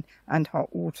cooking and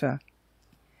hot water.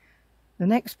 The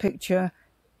next picture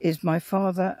is my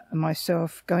father and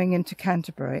myself going into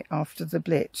Canterbury after the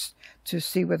Blitz to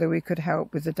see whether we could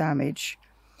help with the damage.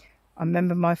 I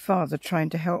remember my father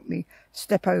trying to help me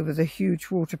step over the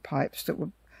huge water pipes that were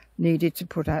needed to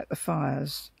put out the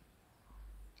fires.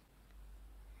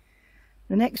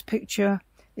 The next picture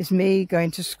is me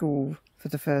going to school for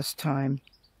the first time.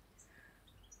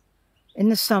 In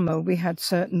the summer we had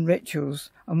certain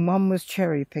rituals, and one was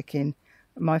cherry picking.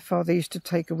 My father used to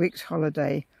take a week's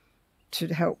holiday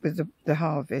to help with the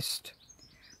harvest.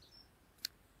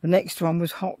 The next one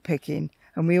was hop picking,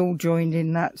 and we all joined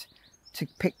in that to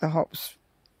pick the hops.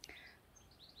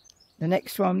 The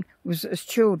next one was as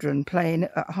children playing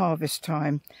at harvest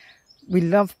time. We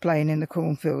loved playing in the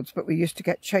cornfields, but we used to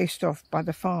get chased off by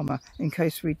the farmer in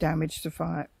case we damaged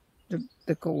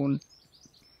the corn.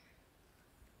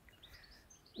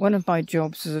 One of my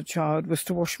jobs as a child was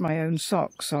to wash my own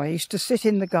socks, so I used to sit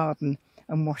in the garden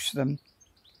and wash them.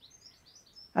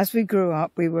 As we grew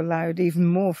up, we were allowed even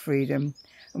more freedom,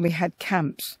 and we had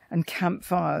camps and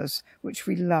campfires, which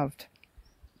we loved.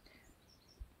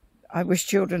 I wish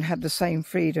children had the same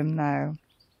freedom now.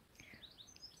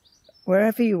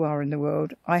 Wherever you are in the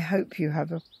world, I hope you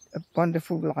have a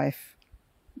wonderful life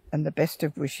and the best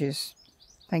of wishes.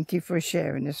 Thank you for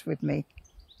sharing this with me.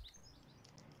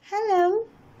 Hello,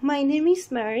 my name is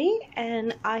Mary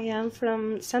and I am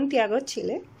from Santiago,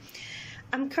 Chile.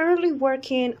 I'm currently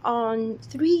working on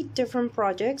 3 different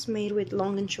projects made with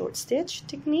long and short stitch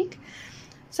technique.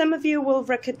 Some of you will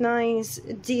recognize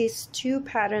these 2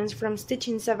 patterns from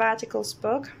Stitching Sabbatical's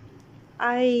book.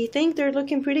 I think they're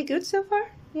looking pretty good so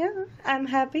far. yeah, I'm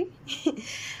happy.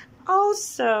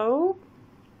 Also,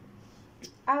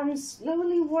 I'm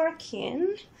slowly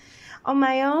working on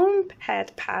my own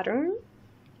pet pattern.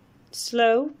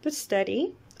 Slow but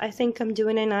steady. I think I'm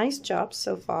doing a nice job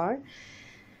so far.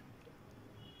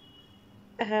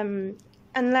 And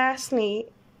lastly,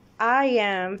 I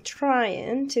am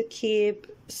trying to keep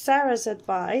Sarah's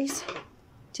advice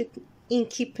in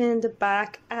keeping the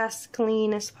back as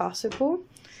clean as possible.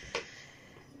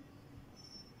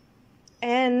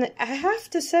 And I have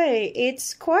to say,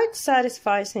 it's quite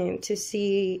satisfying to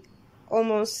see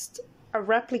almost a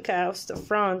replica of the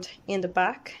front in the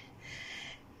back.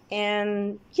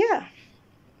 And yeah,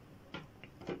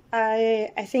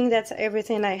 I think that's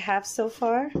everything I have so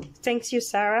far. Thanks you,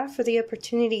 Sarah, for the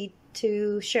opportunity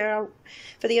you're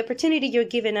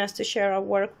giving us to share our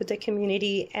work with the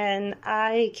community, and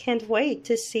I can't wait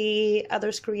to see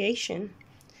others' creation.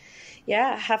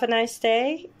 Yeah, have a nice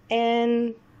day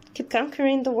and keep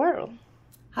conquering the world.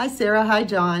 Hi Sarah, hi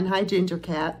John, hi Ginger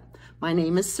Cat. My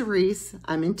name is Cerise.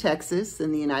 I'm in Texas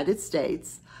in the United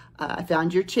States. I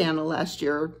found your channel last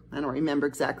year. I don't remember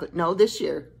exactly. No, this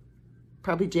year.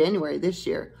 Probably January this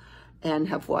year. And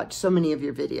have watched so many of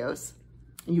your videos.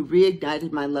 You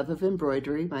reignited my love of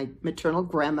embroidery. My maternal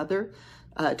grandmother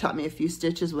taught me a few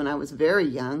stitches when I was very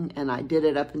young, and I did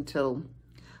it up until,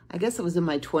 I guess it was in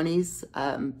my 20s,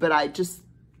 but I just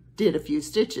did a few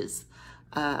stitches.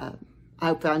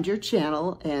 I found your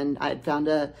channel, and I had found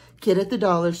a kit at the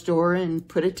dollar store and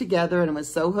put it together, and I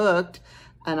was so hooked.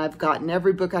 And I've gotten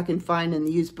every book I can find in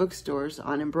the used bookstores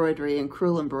on embroidery and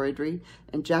crewel embroidery,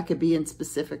 and Jacobean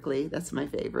specifically. That's my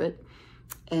favorite.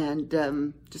 And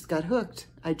just got hooked.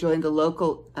 I joined the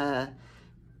local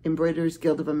Embroiderers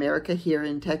Guild of America here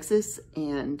in Texas,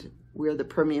 and we're the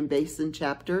Permian Basin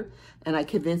chapter. And I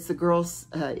convinced the girls,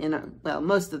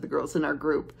 most of the girls in our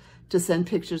group, to send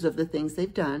pictures of the things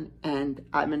they've done. And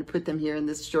I'm going to put them here in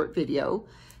this short video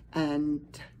and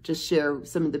just share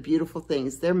some of the beautiful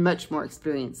things. They're much more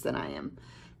experienced than I am,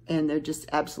 and they're just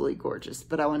absolutely gorgeous.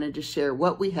 But I wanted to share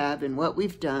what we have and what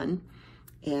we've done.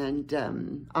 And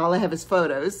all I have is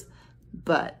photos,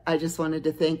 but I just wanted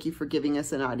to thank you for giving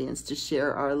us an audience to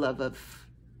share our love of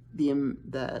the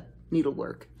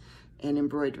needlework and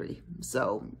embroidery.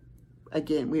 So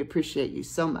again, we appreciate you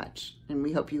so much, and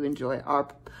we hope you enjoy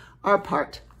our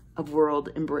part of World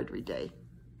Embroidery Day.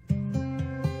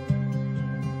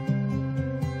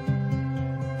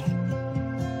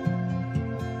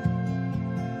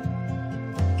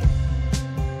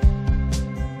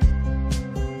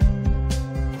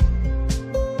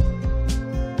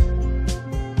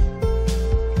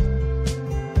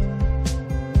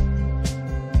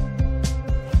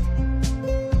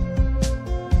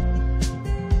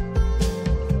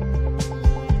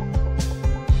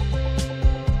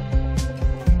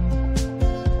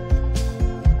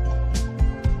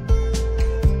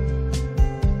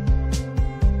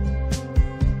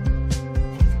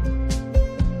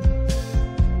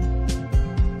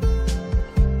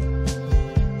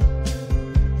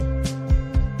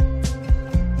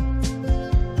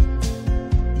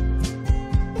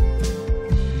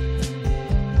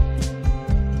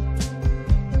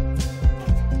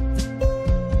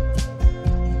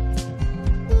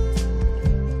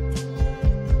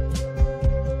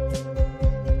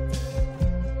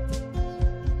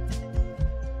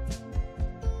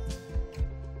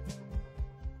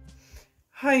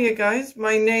 Hiya guys,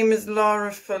 my name is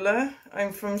Lara Fuller.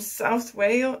 I'm from South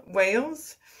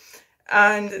Wales,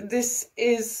 and this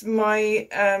is my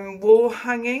wall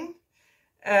hanging.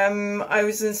 I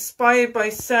was inspired by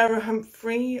Sarah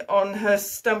Homfray on her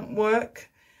stump work,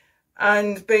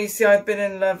 and basically I've been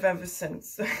in love ever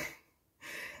since.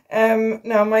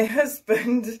 Now my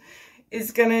husband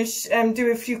is going to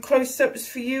do a few close-ups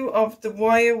for you of the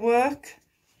wire work.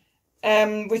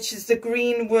 Which is the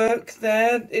green work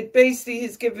there. It basically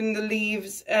has given the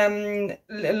leaves a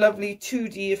lovely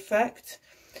 2D effect.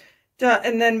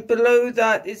 And then below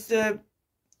that is the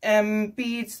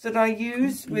beads that I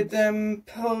use with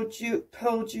pearl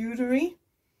jewellery,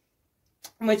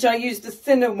 which I use the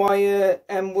thinner wire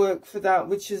work for that,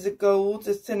 which is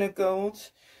a thinner gold.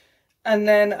 And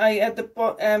then I add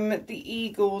the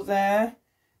eagle there.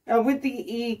 Now with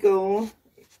the eagle,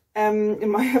 you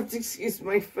might have to excuse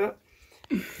my foot.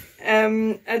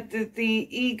 At the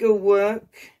eagle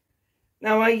work,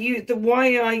 now I use the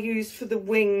wire I use for the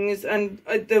wings, and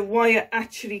the wire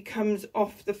actually comes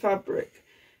off the fabric,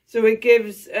 so it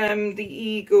gives the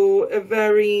eagle a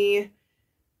very,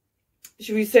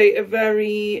 should we say, a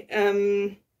very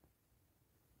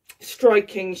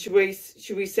striking, should we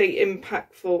say,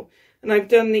 impactful. And I've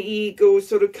done the eagle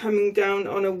sort of coming down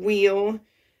on a wheel,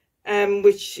 and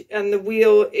the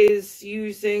wheel is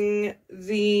using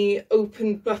the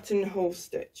open buttonhole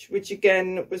stitch, which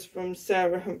again was from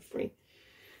Sarah Homfray.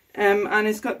 And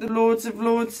it's got the Lords of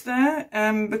Lords there,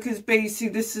 because basically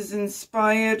this is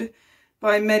inspired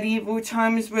by medieval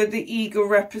times where the eagle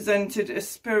represented a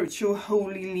spiritual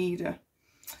holy leader.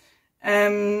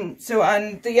 And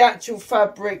the actual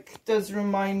fabric does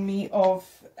remind me of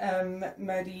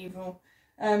medieval.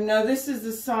 Now this is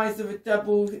the size of a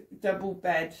double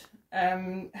bed,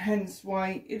 hence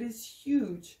why it is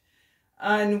huge.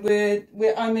 And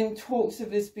I'm in talks of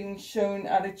this being shown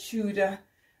at a Tudor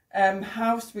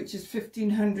house, which is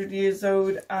 1500 years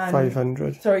old, and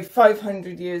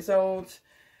 500 years old.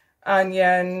 And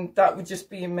yeah, and that would just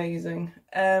be amazing.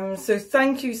 So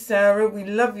thank you, Sarah. We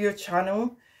love your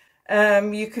channel.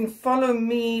 You can follow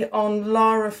me on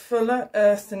Lara Fuller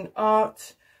Earth and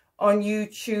Art on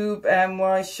YouTube,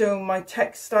 where I show my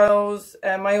textiles.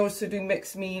 I also do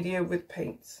mixed media with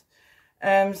paints.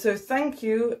 So thank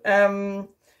you.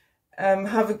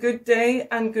 Have a good day,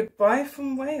 and goodbye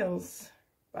from Wales.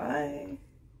 Bye.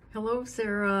 Hello,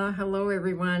 Sarah. Hello,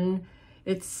 everyone.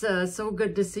 It's so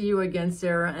good to see you again,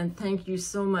 Sarah, and thank you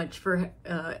so much for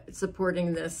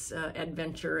supporting this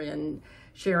adventure and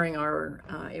sharing our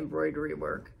embroidery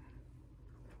work.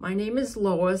 My name is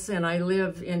Lois, and I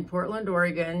live in Portland,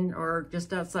 Oregon, or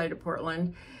just outside of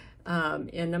Portland,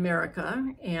 in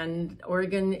America. And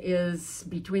Oregon is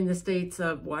between the states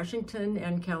of Washington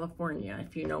and California,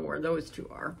 if you know where those two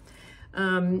are.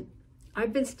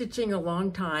 I've been stitching a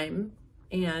long time,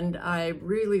 and I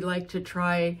really like to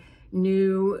try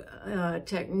new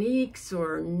techniques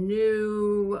or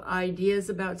new ideas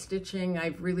about stitching.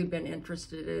 I've really been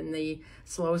interested in the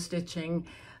slow stitching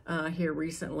here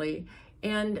recently,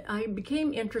 and I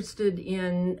became interested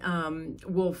in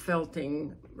wool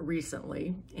felting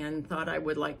recently and thought I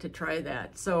would like to try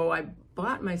that. So I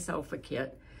bought myself a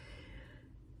kit,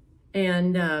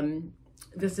 and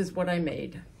this is what I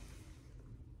made.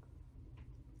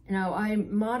 Now I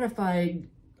modified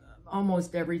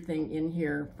almost everything in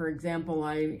here. For example,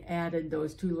 I added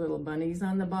those two little bunnies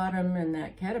on the bottom and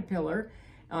that caterpillar.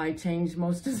 I changed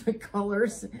most of the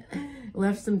colors,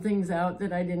 left some things out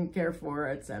that I didn't care for,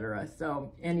 etc.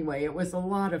 So anyway, it was a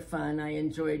lot of fun. I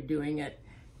enjoyed doing it.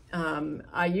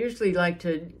 I usually like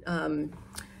to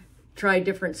try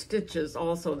different stitches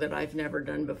also that I've never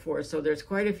done before. So there's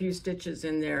quite a few stitches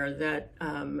in there that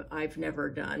I've never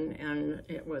done, and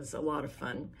it was a lot of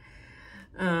fun.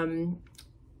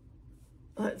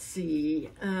 Let's see,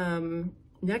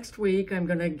 next week I'm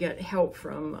going to get help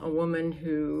from a woman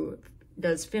who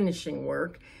does finishing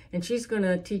work, and she's going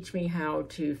to teach me how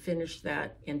to finish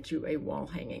that into a wall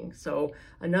hanging. So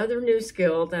another new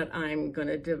skill that I'm going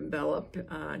to develop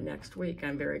next week.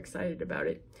 I'm very excited about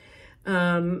it.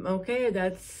 Okay,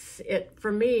 that's it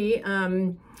for me.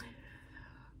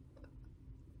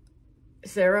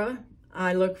 Sarah,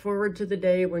 I look forward to the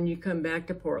day when you come back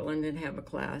to Portland and have a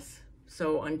class.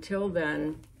 So until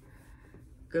then,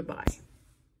 goodbye.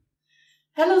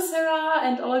 Hello, Sarah,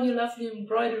 and all you lovely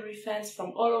embroidery fans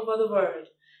from all over the world.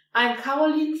 I'm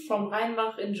Carolin from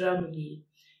Rheinbach in Germany,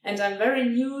 and I'm very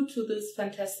new to this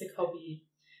fantastic hobby.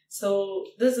 So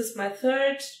this is my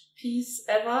third piece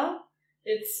ever.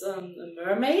 It's a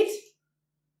mermaid,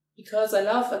 because I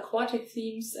love aquatic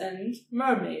themes and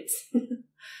mermaids.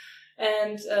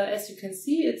 And as you can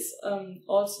see, it's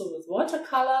also with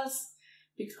watercolors,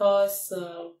 because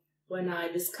when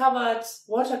I discovered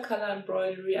watercolor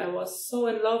embroidery, I was so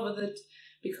in love with it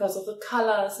because of the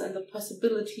colors and the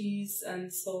possibilities,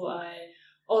 and so I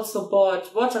also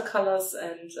bought watercolors,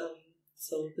 and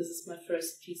so this is my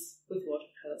first piece with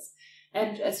watercolors.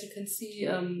 And as you can see,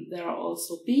 there are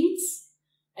also beads,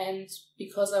 and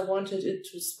because I wanted it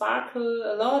to sparkle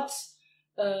a lot,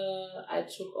 I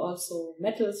took also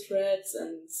metal threads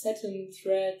and satin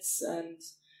threads, and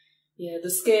yeah,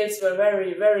 the scales were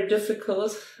very, very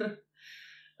difficult.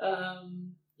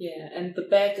 Yeah, and the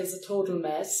bag is a total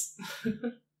mess.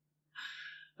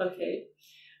 Okay.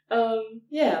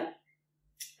 Yeah,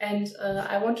 and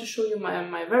I want to show you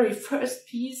my very first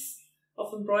piece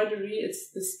of embroidery.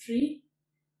 It's this tree,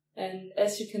 and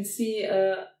as you can see,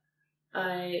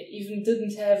 I even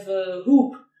didn't have a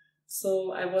hoop,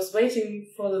 so I was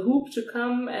waiting for the hoop to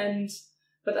come,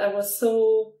 but I was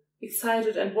so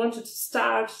excited and wanted to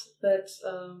start that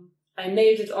I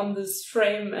nailed it on this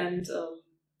frame and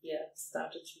yeah,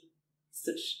 started to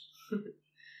stitch.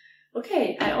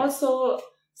 Okay, I also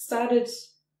started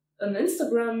an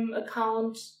Instagram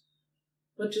account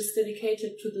which is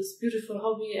dedicated to this beautiful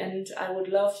hobby, and I would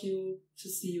love you to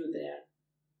see you there.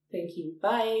 Thank you.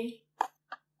 Bye.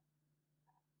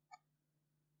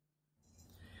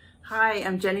 Hi,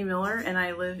 I'm Jenny Miller and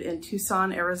I live in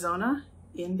Tucson, Arizona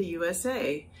in the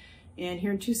USA. And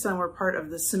here in Tucson, we're part of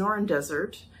the Sonoran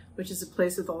Desert, which is a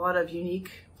place with a lot of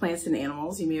unique plants and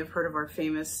animals. You may have heard of our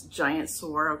famous giant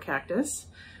saguaro cactus.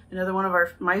 Another one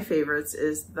of my favorites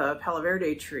is the Palo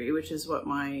Verde tree, which is what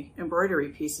my embroidery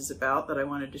piece is about that I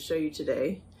wanted to show you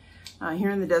today.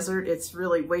 Here in the desert, it's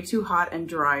really way too hot and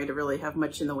dry to really have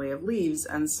much in the way of leaves.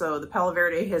 And so the Palo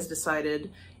Verde has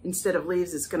decided instead of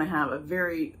leaves, it's going to have a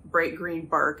very bright green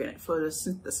bark, and it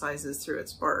photosynthesizes through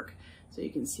its bark. So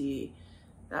you can see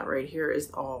that right here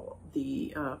is all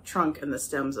the trunk and the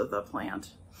stems of the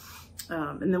plant.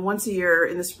 And then once a year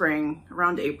in the spring,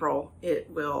 around April, it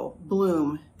will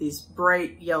bloom these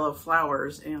bright yellow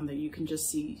flowers, and you can just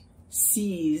see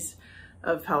seas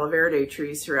of Palo Verde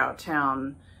trees throughout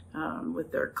town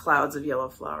with their clouds of yellow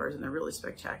flowers, and they're really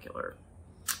spectacular.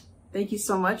 Thank you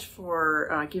so much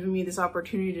for giving me this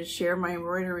opportunity to share my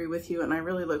embroidery with you, and I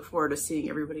really look forward to seeing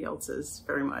everybody else's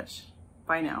very much.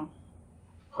 Bye now.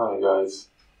 Hi guys,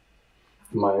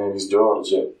 my name is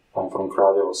Djordje. I'm from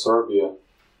Kraljevo, Serbia,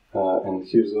 and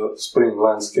here's a spring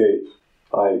landscape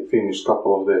I finished a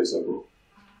couple of days ago.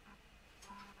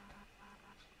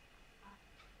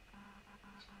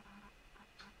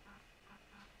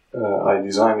 I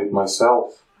designed it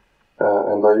myself.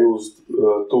 And I used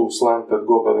 2 slanted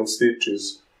gobelin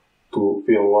stitches to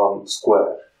fill one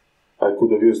square. I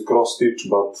could have used cross stitch,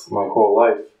 but my whole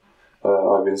life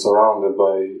I've been surrounded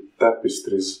by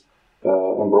tapestries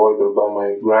embroidered by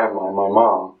my grandma and my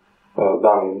mom,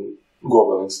 done in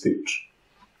gobelin stitch.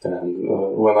 And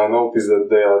when I noticed that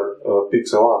they are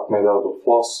pixel art made out of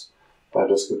floss, I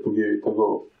just had to give it a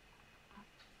go.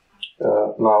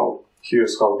 Now,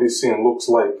 here's how this scene looks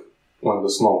like when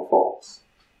the snow falls.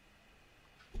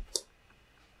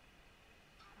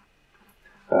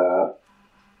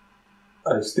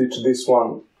 I stitched this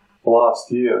one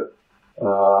last year,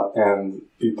 and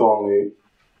it only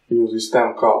uses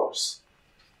 10 colors.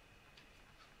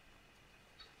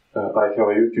 I have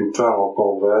a YouTube channel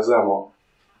called Vezemo,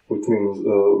 which means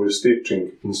we're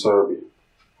stitching in Serbia,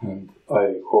 and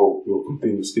I hope we'll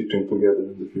continue stitching together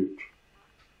in the future.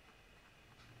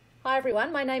 Hi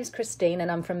everyone, my name's Kristen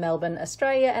and I'm from Melbourne,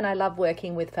 Australia, and I love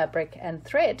working with fabric and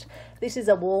thread. This is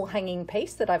a wall hanging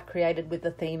piece that I've created with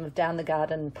the theme of Down the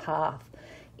Garden Path.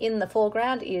 In the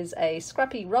foreground is a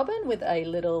scruffy robin with a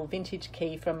little vintage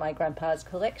key from my grandpa's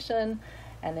collection,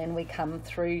 and then we come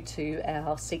through to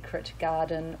our secret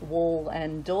garden wall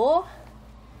and door.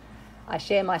 I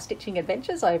share my stitching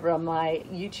adventures over on my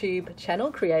YouTube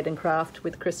channel, Create and Craft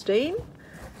with Kristen.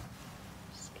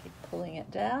 Pulling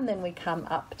it down. Then we come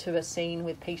up to a scene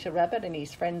with Peter Rabbit and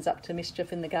his friends up to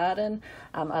mischief in the garden.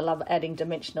 I love adding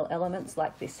dimensional elements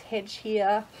like this hedge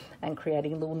here and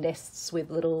creating little nests with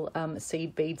little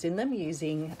seed beads in them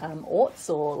using orts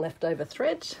or leftover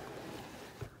thread.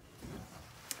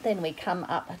 Then we come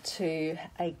up to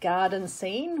a garden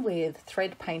scene with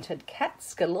thread painted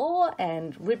cats galore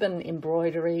and ribbon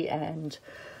embroidery and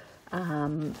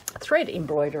thread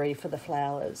embroidery for the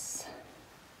flowers.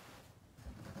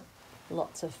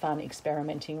 Lots of fun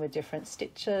experimenting with different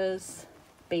stitches,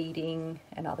 beading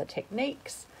and other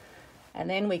techniques. And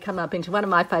then we come up into one of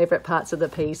my favourite parts of the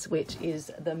piece, which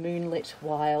is the moonlit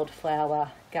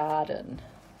wildflower garden.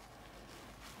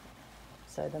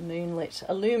 So the moonlit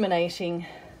illuminating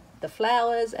the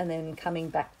flowers and then coming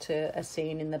back to a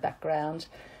scene in the background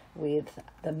with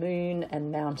the moon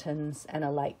and mountains and a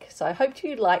lake. So I hope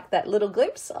you like that little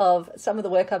glimpse of some of the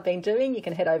work I've been doing. You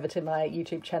can head over to my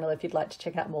YouTube channel if you'd like to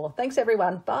check out more. Thanks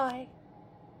everyone. Bye.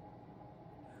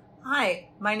 Hi,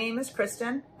 my name is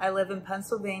Kristen. I live in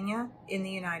Pennsylvania in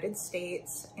the United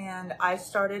States, and I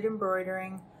started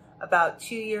embroidering about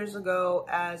 2 years ago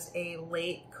as a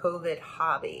late COVID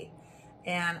hobby.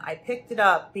 And I picked it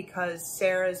up because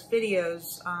Sarah's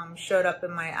videos showed up in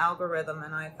my algorithm,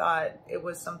 and I thought it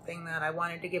was something that I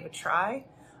wanted to give a try.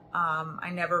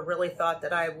 I never really thought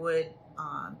that I would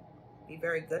be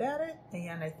very good at it,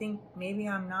 and I think maybe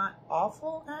I'm not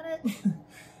awful at it.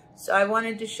 So I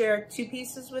wanted to share 2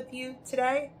 pieces with you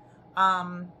today.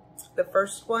 The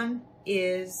first one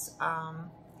is,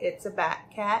 it's a bat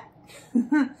cat.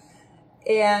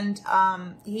 And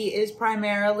he is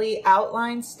primarily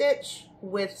outline stitch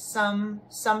with some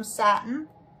satin.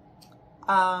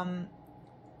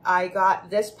 I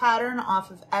got this pattern off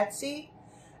of Etsy,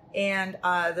 and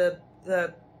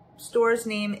the store's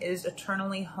name is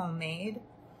Eternally Homemade.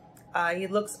 He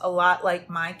looks a lot like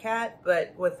my cat,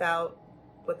 but without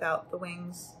the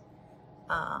wings,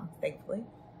 thankfully.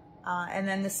 And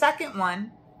then the second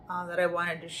one that I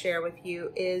wanted to share with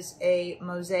you is a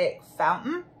mosaic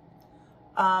fountain.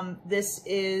 This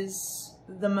is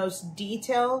the most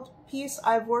detailed piece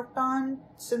I've worked on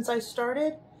since I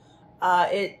started.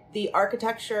 The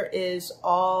architecture is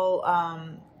all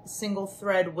single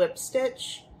thread whip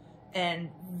stitch and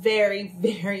very,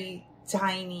 very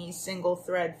tiny single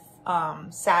thread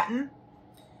satin.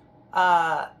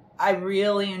 I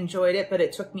really enjoyed it, but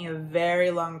it took me a very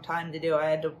long time to do. I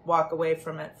had to walk away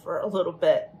from it for a little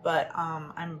bit, but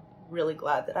I'm really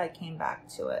glad that I came back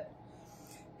to it.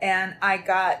 And I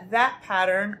got that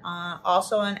pattern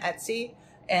also on Etsy,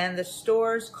 and the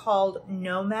store's called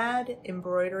Nomad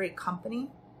Embroidery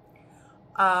Company.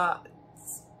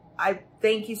 I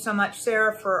thank you so much,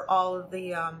 Sarah, for all of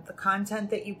the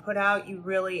content that you put out. You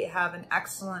really have an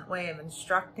excellent way of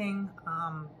instructing.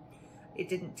 It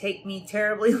didn't take me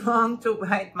terribly long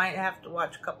I might have to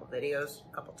watch a couple videos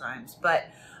a couple times, but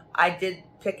I did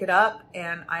pick it up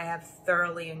and I have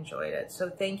thoroughly enjoyed it. So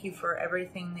thank you for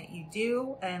everything that you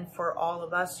do and for all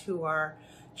of us who are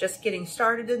just getting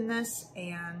started in this.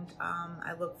 And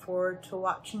I look forward to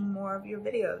watching more of your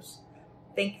videos.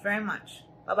 Thank you very much.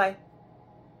 Bye-bye.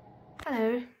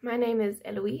 Hello, my name is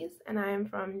Eloise and I am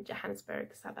from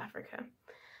Johannesburg, South Africa.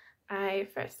 I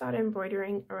first started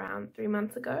embroidering around 3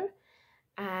 months ago,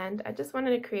 and I just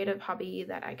wanted a creative hobby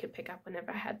that I could pick up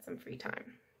whenever I had some free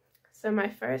time. So my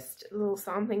first little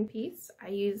sampling piece, I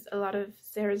used a lot of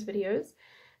Sarah's videos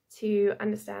to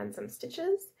understand some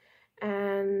stitches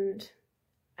and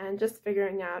just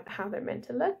figuring out how they're meant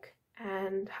to look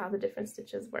and how the different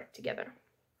stitches work together.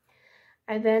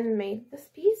 I then made this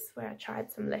piece where I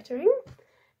tried some lettering.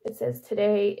 It says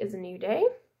 "Today is a new day,"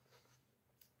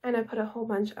 and I put a whole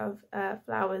bunch of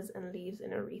flowers and leaves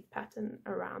in a wreath pattern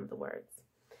around the words.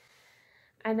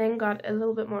 I then got a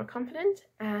little bit more confident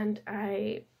and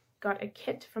I got a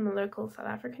kit from a local South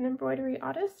African embroidery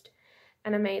artist,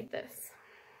 and I made this.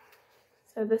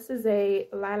 So this is a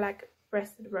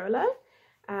lilac-breasted roller.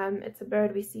 It's a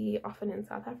bird we see often in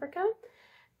South Africa,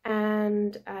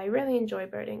 and I really enjoy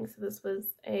birding, so this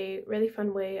was a really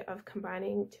fun way of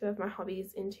combining two of my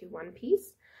hobbies into one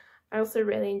piece. I also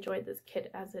really enjoyed this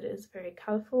kit as it is very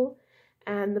colourful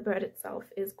and the bird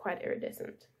itself is quite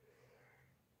iridescent.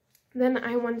 Then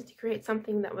I wanted to create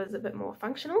something that was a bit more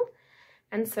functional,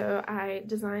 and so I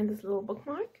designed this little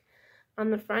bookmark.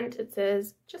 On the front it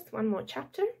says "Just one more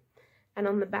chapter," and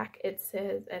on the back it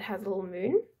says it has a little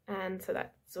moon, and so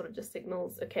that sort of just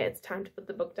signals, okay, it's time to put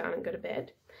the book down and go to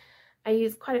bed. I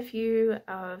used quite a few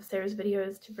of Sarah's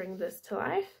videos to bring this to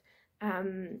life,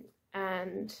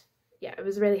 and yeah, it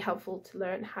was really helpful to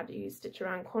learn how to stitch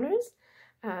around corners.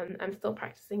 I'm still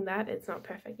practicing that, it's not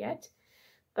perfect yet,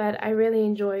 but I really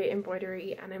enjoy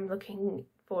embroidery and I'm looking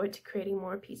forward to creating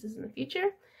more pieces in the future,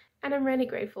 and I'm really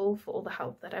grateful for all the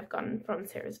help that I've gotten from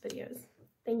Sarah's videos.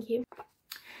 Thank you.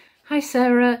 Hi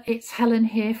Sarah, it's Helen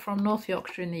here from North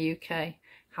Yorkshire in the UK.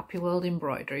 Happy World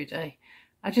Embroidery Day.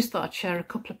 I just thought I'd share a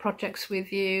couple of projects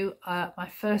with you.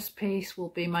 My first piece will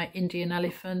be my Indian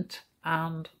elephant,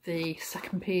 and the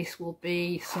second piece will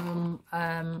be some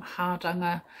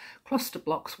hardanger cluster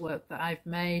blocks work that I've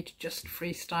made, just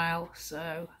freestyle.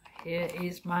 So here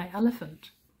is my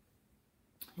elephant.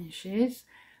 Here she is,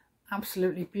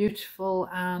 absolutely beautiful,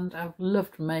 and I've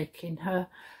loved making her.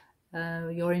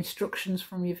 Your instructions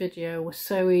from your video were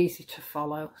so easy to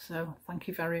follow, so thank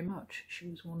you very much. She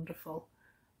was wonderful.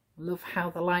 Love how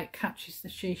the light catches the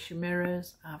shisha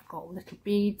mirrors. I've got little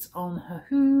beads on her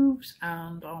hooves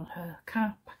and on her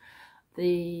cap.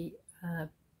 The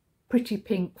pretty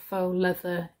pink faux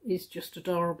leather is just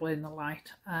adorable in the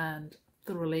light, and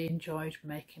thoroughly enjoyed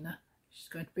making her. She's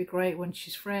going to be great when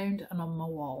she's framed and on my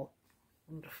wall.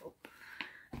 Wonderful.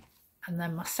 And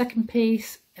then my second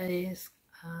piece is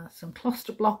some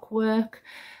cluster block work.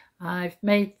 I've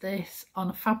made this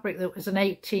on a fabric that was an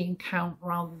 18 count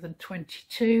rather than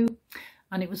 22,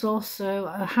 and it was also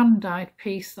a hand dyed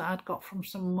piece that I'd got from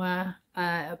somewhere,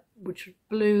 which was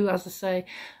blue, as I say,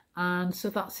 and so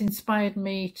that's inspired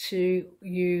me to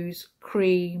use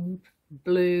cream,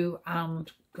 blue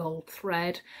and gold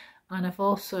thread. And I've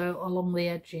also, along the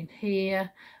edging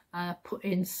here, put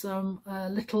in some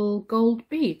little gold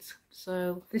beads.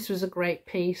 So this was a great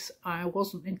piece. I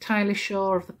wasn't entirely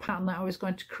sure of the pattern that I was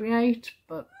going to create,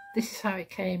 but this is how it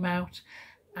came out,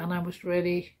 and I was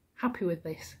really happy with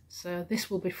this. So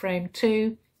this will be framed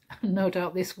too, and no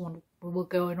doubt this one will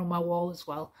go in on my wall as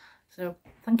well. So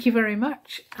thank you very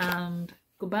much and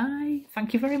goodbye.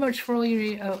 Thank you very much for all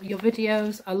your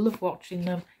videos. I love watching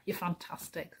them. You're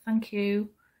fantastic. Thank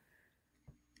you.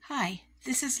 Hi,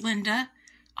 this is Linda.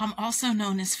 I'm also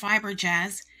known as Fiber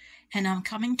Jazz, and I'm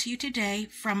coming to you today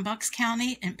from Bucks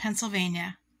County in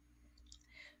Pennsylvania.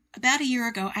 About a year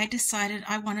ago, I decided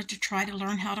I wanted to try to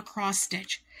learn how to cross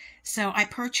stitch. So I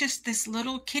purchased this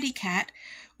little kitty cat,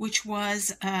 which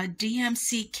was a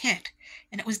DMC kit,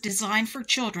 and it was designed for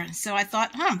children. So I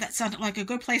thought, that sounded like a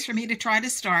good place for me to try to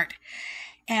start.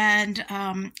 And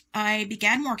I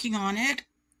began working on it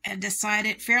and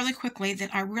decided fairly quickly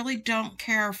that I really don't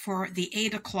care for the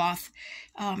Aida cloth.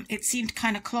 It seemed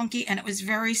kind of clunky and it was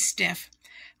very stiff.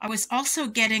 I was also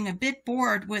getting a bit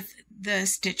bored with the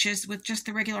stitches with just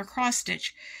the regular cross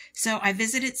stitch. So I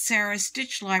visited Sarah's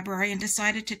stitch library and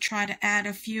decided to try to add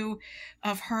a few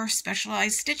of her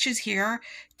specialized stitches here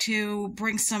to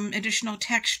bring some additional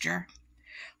texture.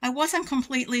 I wasn't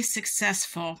completely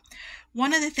successful.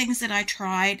 One of the things that I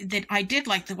tried that I did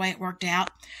like the way it worked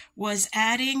out was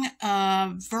adding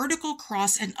a vertical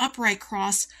cross, an upright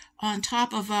cross on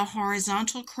top of a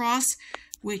horizontal cross,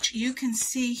 which you can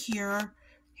see here.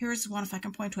 Here's one, if I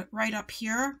can point to it, right up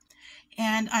here.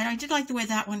 And I did like the way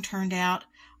that one turned out.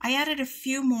 I added a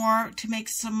few more to make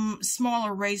some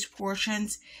smaller raised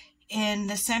portions in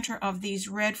the center of these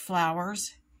red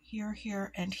flowers, here,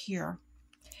 here, and here.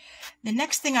 The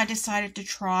next thing I decided to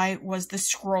try was the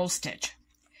scroll stitch.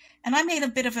 And I made a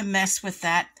bit of a mess with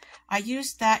that. I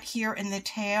used that here in the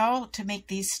tail to make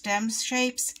these stem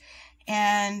shapes,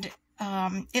 and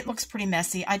it looks pretty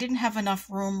messy. I didn't have enough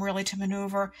room really to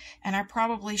maneuver, and I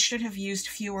probably should have used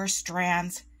fewer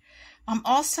strands. I'm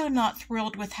also not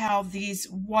thrilled with how these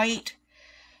white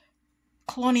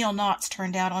colonial knots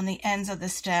turned out on the ends of the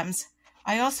stems.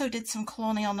 I also did some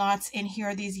colonial knots in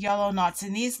here, these yellow knots,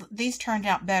 and these turned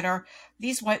out better.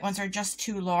 These white ones are just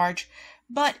too large,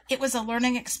 but it was a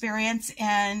learning experience,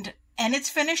 and it's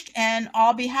finished, and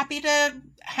I'll be happy to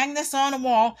hang this on a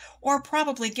wall or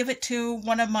probably give it to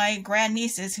one of my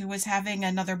grandnieces who was having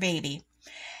another baby.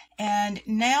 And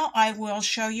now I will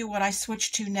show you what I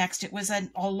switched to next. It was a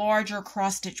larger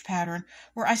cross stitch pattern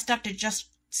where I stuck to just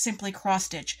simply cross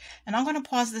stitch. And I'm going to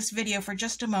pause this video for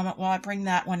just a moment while I bring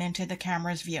that one into the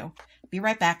camera's view. Be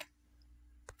right back.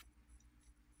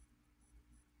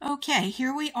 Okay,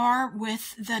 here we are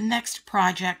with the next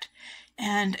project.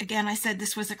 And again, I said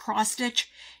this was a cross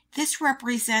stitch. This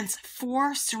represents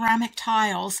 4 ceramic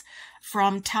tiles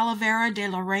from Talavera de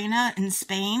la Reina in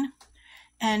Spain.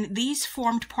 And these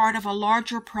formed part of a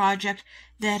larger project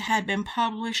that had been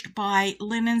published by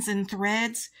Linen and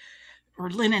Threads,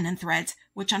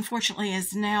 which unfortunately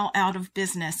is now out of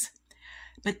business.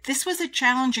 But this was a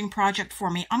challenging project for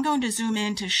me. I'm going to zoom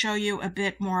in to show you a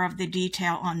bit more of the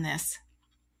detail on this.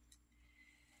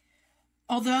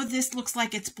 Although this looks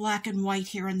like it's black and white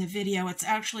here in the video, it's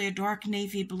actually a dark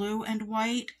navy blue and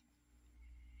white.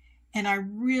 And I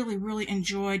really, really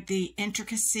enjoyed the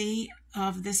intricacy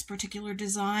of this particular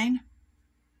design.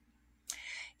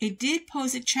 It did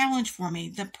pose a challenge for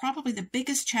me. Probably the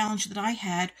biggest challenge that I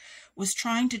had was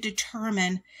trying to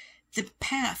determine the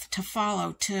path to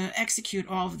follow to execute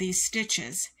all of these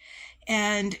stitches.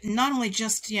 And not only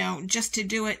just to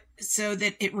do it so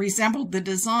that it resembled the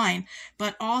design,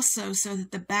 but also so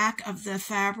that the back of the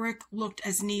fabric looked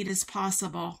as neat as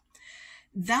possible.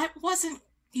 That wasn't,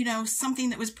 something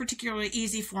that was particularly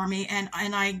easy for me, and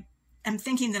I am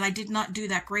thinking that I did not do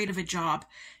that great of a job.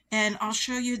 And I'll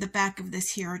show you the back of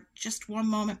this here. Just one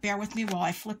moment, bear with me while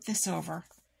I flip this over.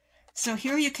 So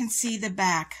here you can see the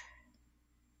back.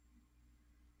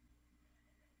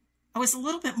 I was a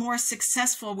little bit more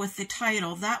successful with the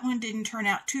title. That one didn't turn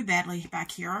out too badly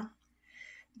back here.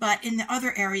 But in the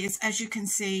other areas, as you can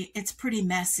see, it's pretty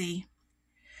messy.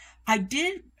 I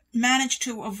did manage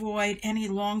to avoid any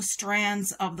long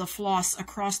strands of the floss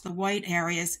across the white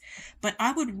areas, but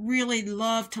I would really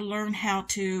love to learn how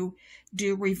to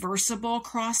do reversible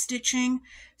cross stitching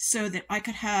so that I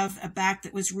could have a back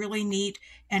that was really neat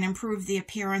and improve the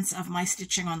appearance of my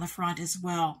stitching on the front as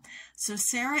well. So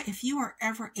Sarah, if you are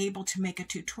ever able to make a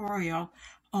tutorial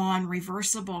on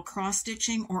reversible cross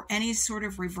stitching or any sort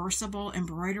of reversible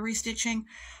embroidery stitching,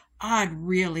 I'd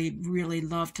really, really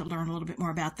love to learn a little bit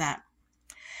more about that.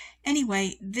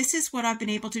 Anyway, this is what I've been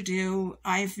able to do.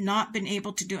 I've not been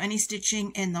able to do any stitching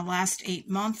in the last 8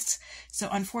 months, so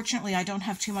unfortunately I don't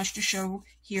have too much to show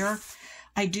here.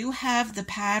 I do have the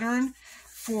pattern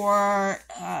for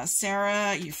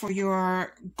Sarah, for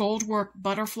your gold work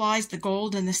butterflies, the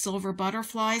gold and the silver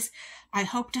butterflies. I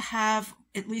hope to have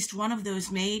at least one of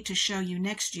those made to show you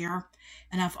next year.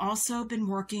 And I've also been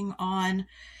working on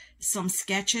some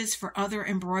sketches for other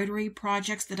embroidery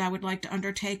projects that I would like to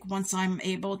undertake once I'm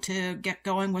able to get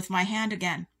going with my hand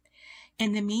again.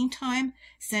 In the meantime,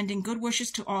 sending good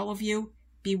wishes to all of you.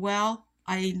 Be well.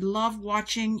 I love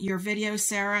watching your videos,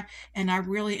 Sarah, and I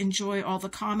really enjoy all the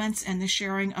comments and the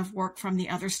sharing of work from the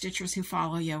other stitchers who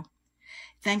follow you.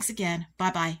 Thanks again.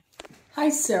 Bye-bye. Hi,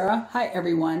 Sarah. Hi,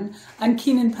 everyone. I'm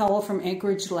Keenan Powell from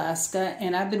Anchorage, Alaska,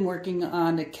 and I've been working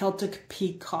on a Celtic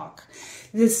peacock.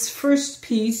 This first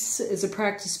piece is a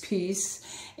practice piece,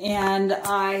 and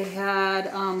I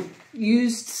had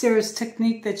used Sarah's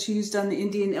technique that she used on the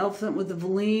Indian elephant with the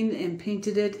veline and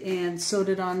painted it and sewed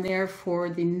it on there for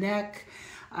the neck.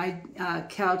 I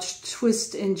couched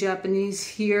twist in Japanese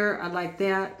here. I like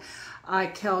that. I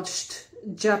couched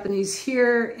Japanese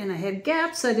here, and I had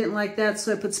gaps. I didn't like that,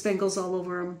 so I put spangles all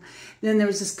over them. Then there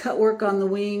was this cut work on the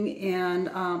wing, and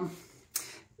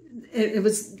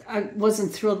I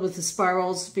wasn't thrilled with the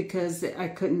spirals because I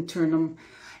couldn't turn them.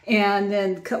 And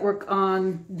then cut work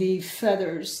on the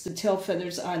feathers, the tail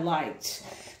feathers I liked.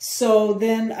 So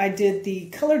then I did the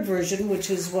colored version,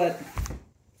 which is what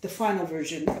the final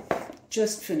version.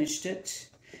 Just finished it.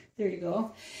 There you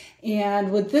go.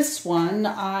 And with this one,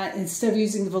 instead of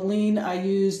using the veline, I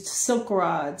used silk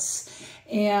rods.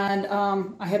 And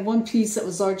I had one piece that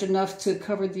was large enough to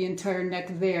cover the entire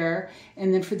neck there.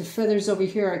 And then for the feathers over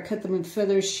here, I cut them in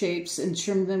feather shapes and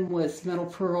trimmed them with metal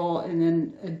pearl and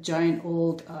then a giant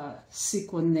old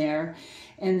sequin there.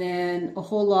 And then a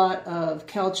whole lot of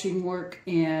couching work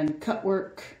and cut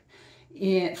work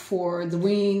for the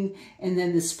wing. And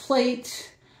then this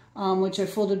plate, which I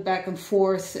folded back and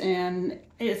forth, and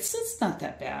it's not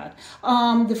that bad.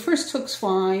 The first hook's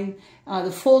fine,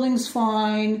 the folding's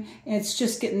fine, and it's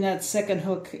just getting that second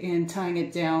hook and tying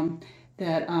it down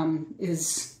that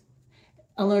is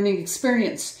a learning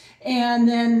experience. And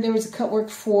then there was a cut work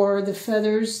for the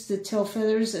feathers, the tail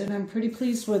feathers, and I'm pretty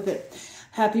pleased with it.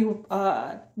 Happy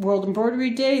World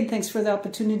Embroidery Day, and thanks for the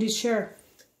opportunity to share.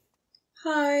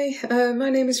 Hi,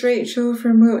 my name is Rachel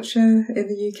from Wiltshire in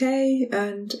the UK,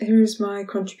 and here is my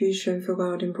contribution for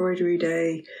World Embroidery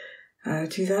Day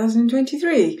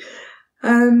 2023.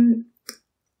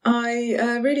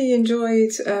 I really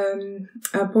enjoyed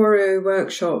a Borrow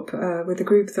workshop with a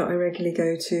group that I regularly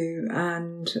go to,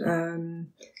 and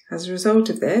as a result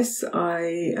of this,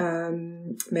 I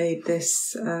made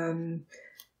this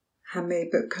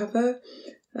handmade book cover.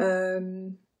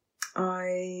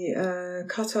 I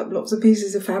cut up lots of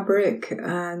pieces of fabric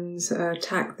and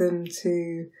tacked them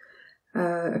to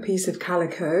a piece of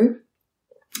calico,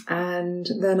 and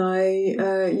then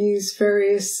I used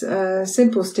various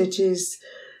simple stitches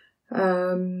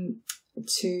to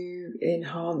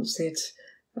enhance it.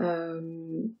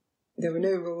 There were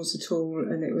no rules at all,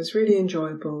 and it was really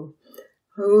enjoyable.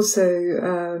 I also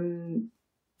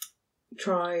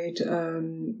tried a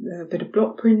bit of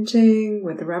block printing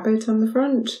with the rabbit on the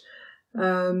front,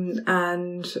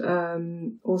 and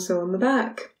also on the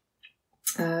back,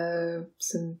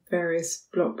 some various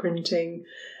block printing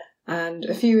and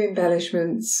a few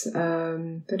embellishments,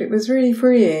 but it was really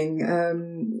freeing.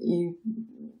 You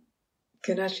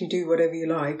can actually do whatever you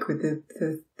like with the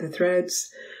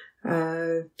threads,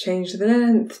 change the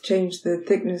length, change the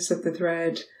thickness of the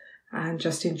thread, and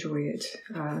just enjoy it.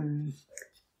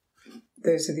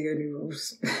 Those are the only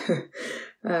rules.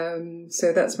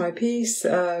 So that's my piece.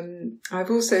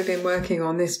 I've also been working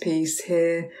on this piece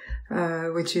here,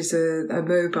 which is a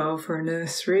mobile for a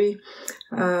nursery.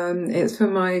 It's for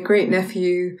my great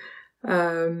nephew,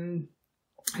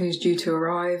 who's due to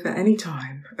arrive at any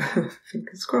time.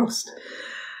 Fingers crossed.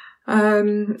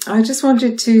 I just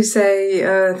wanted to say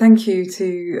thank you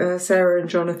to Sarah and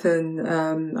Jonathan.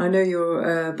 I know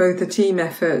you're both a team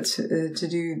effort to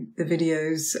do the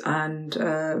videos, and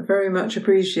very much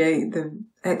appreciate the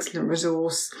excellent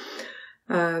resource.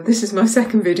 This is my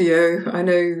second video. I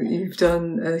know you've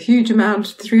done a huge amount,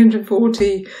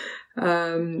 340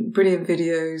 brilliant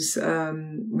videos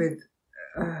with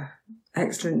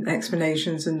excellent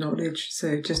explanations and knowledge.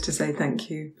 So just to say thank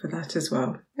you for that as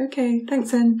well. Okay,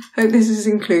 thanks then. Hope this is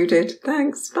included.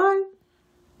 Thanks, bye.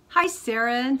 Hi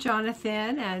Sarah and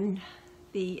Jonathan and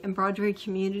the embroidery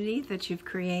community that you've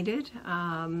created.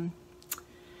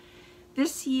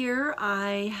 This year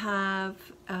I have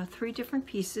 3 different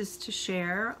pieces to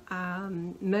share.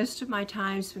 Most of my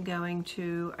time's been going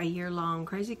to a year-long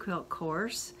Crazy Quilt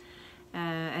course.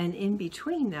 And in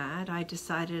between that, I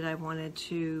decided I wanted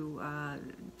to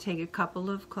take a couple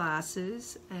of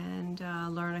classes and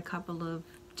learn a couple of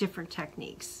different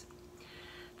techniques.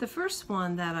 The first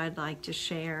one that I'd like to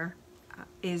share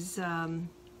is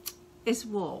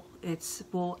wool. It's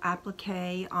wool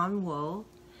applique on wool,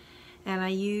 and I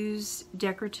use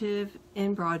decorative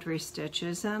embroidery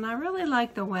stitches, and I really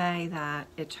like the way that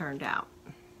it turned out.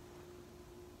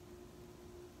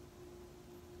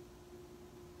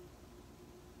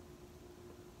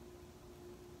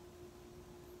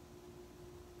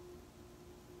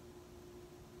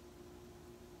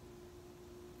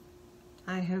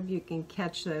 I hope you can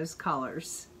catch those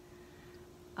colors.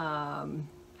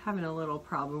 Having a little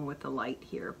problem with the light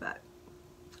here, but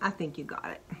I think you got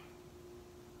it.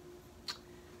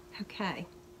 Okay.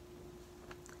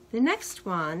 The next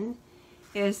one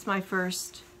is my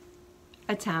first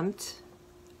attempt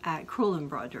at crewel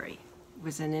embroidery. It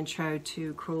was an intro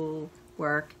to crewel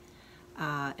work,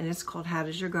 and it's called How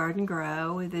Does Your Garden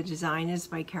Grow? The design is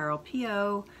by Carol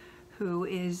Pio, who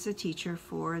is a teacher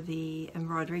for the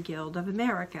Embroidery Guild of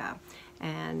America.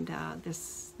 And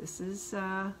this is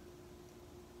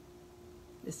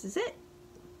it.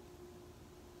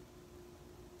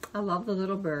 I love the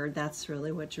little bird. That's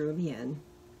really what drew me in.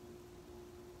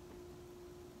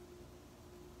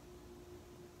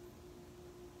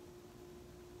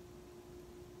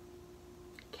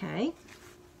 Okay.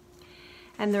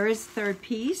 And there is a third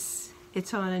piece.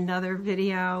 It's on another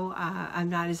video. I'm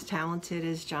not as talented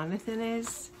as Jonathan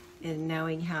is in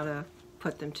knowing how to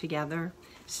put them together.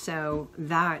 So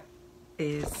that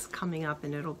is coming up,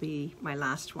 and it'll be my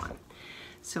last one.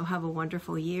 So have a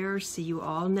wonderful year. See you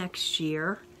all next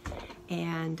year.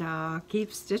 And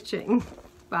keep stitching.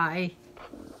 Bye.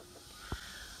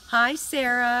 Hi,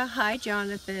 Sarah. Hi,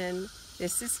 Jonathan.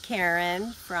 This is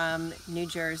Karen from New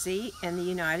Jersey in the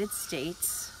United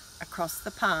States, across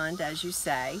the pond, as you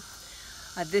say.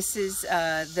 This is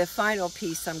the final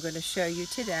piece I'm going to show you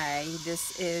today.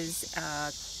 This is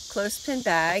a clothespin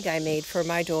bag I made for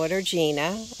my daughter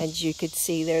Gina. As you could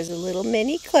see, there's a little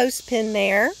mini clothespin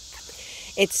there.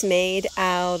 It's made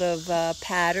out of a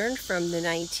pattern from the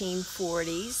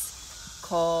 1940s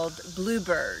called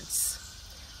Bluebirds.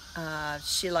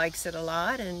 She likes it a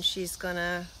lot, and she's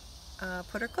gonna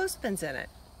put her clothespins in it.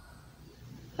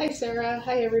 Hi Sarah,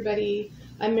 hi everybody.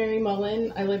 I'm Mary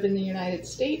Mullen. I live in the United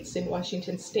States in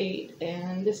Washington State,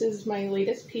 and this is my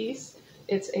latest piece.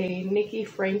 It's a Nikki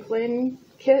Franklin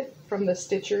kit from the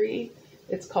Stitchery.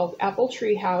 It's called Apple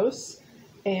Tree House.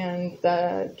 And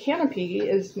the canopy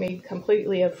is made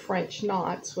completely of French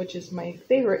knots, which is my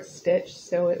favorite stitch,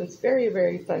 so it was very,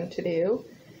 very fun to do.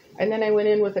 And then I went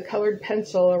in with a colored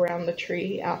pencil around the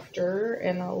tree after,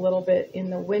 and a little bit in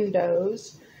the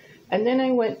windows. And then I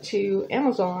went to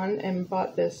Amazon and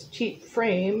bought this cheap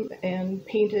frame and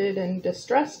painted and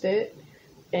distressed it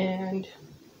and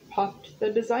popped the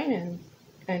design in.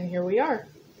 And here we are.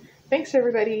 Thanks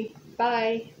everybody.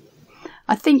 Bye.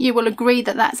 I think you will agree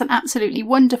that that's an absolutely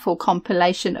wonderful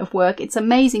compilation of work. It's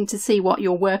amazing to see what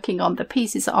you're working on. The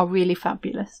pieces are really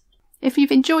fabulous. If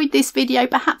you've enjoyed this video,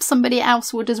 perhaps somebody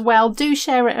else would as well. Do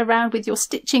share it around with your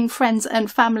stitching friends and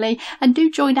family, and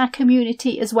do join our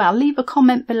community as well. Leave a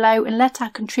comment below and let our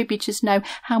contributors know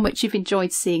how much you've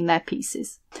enjoyed seeing their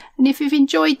pieces. And if you've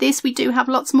enjoyed this, we do have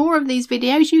lots more of these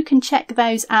videos. You can check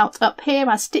those out up here,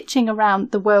 our Stitching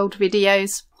Around the World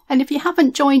videos. And if you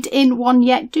haven't joined in one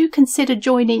yet, do consider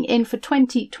joining in for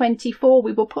 2024.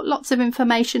 We will put lots of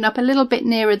information up a little bit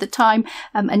nearer the time,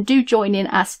 and do join in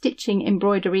our Stitching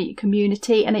Embroidery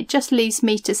community. And it just leaves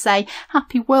me to say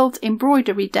happy World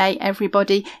Embroidery Day,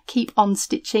 everybody. Keep on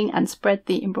stitching and spread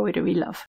the embroidery love.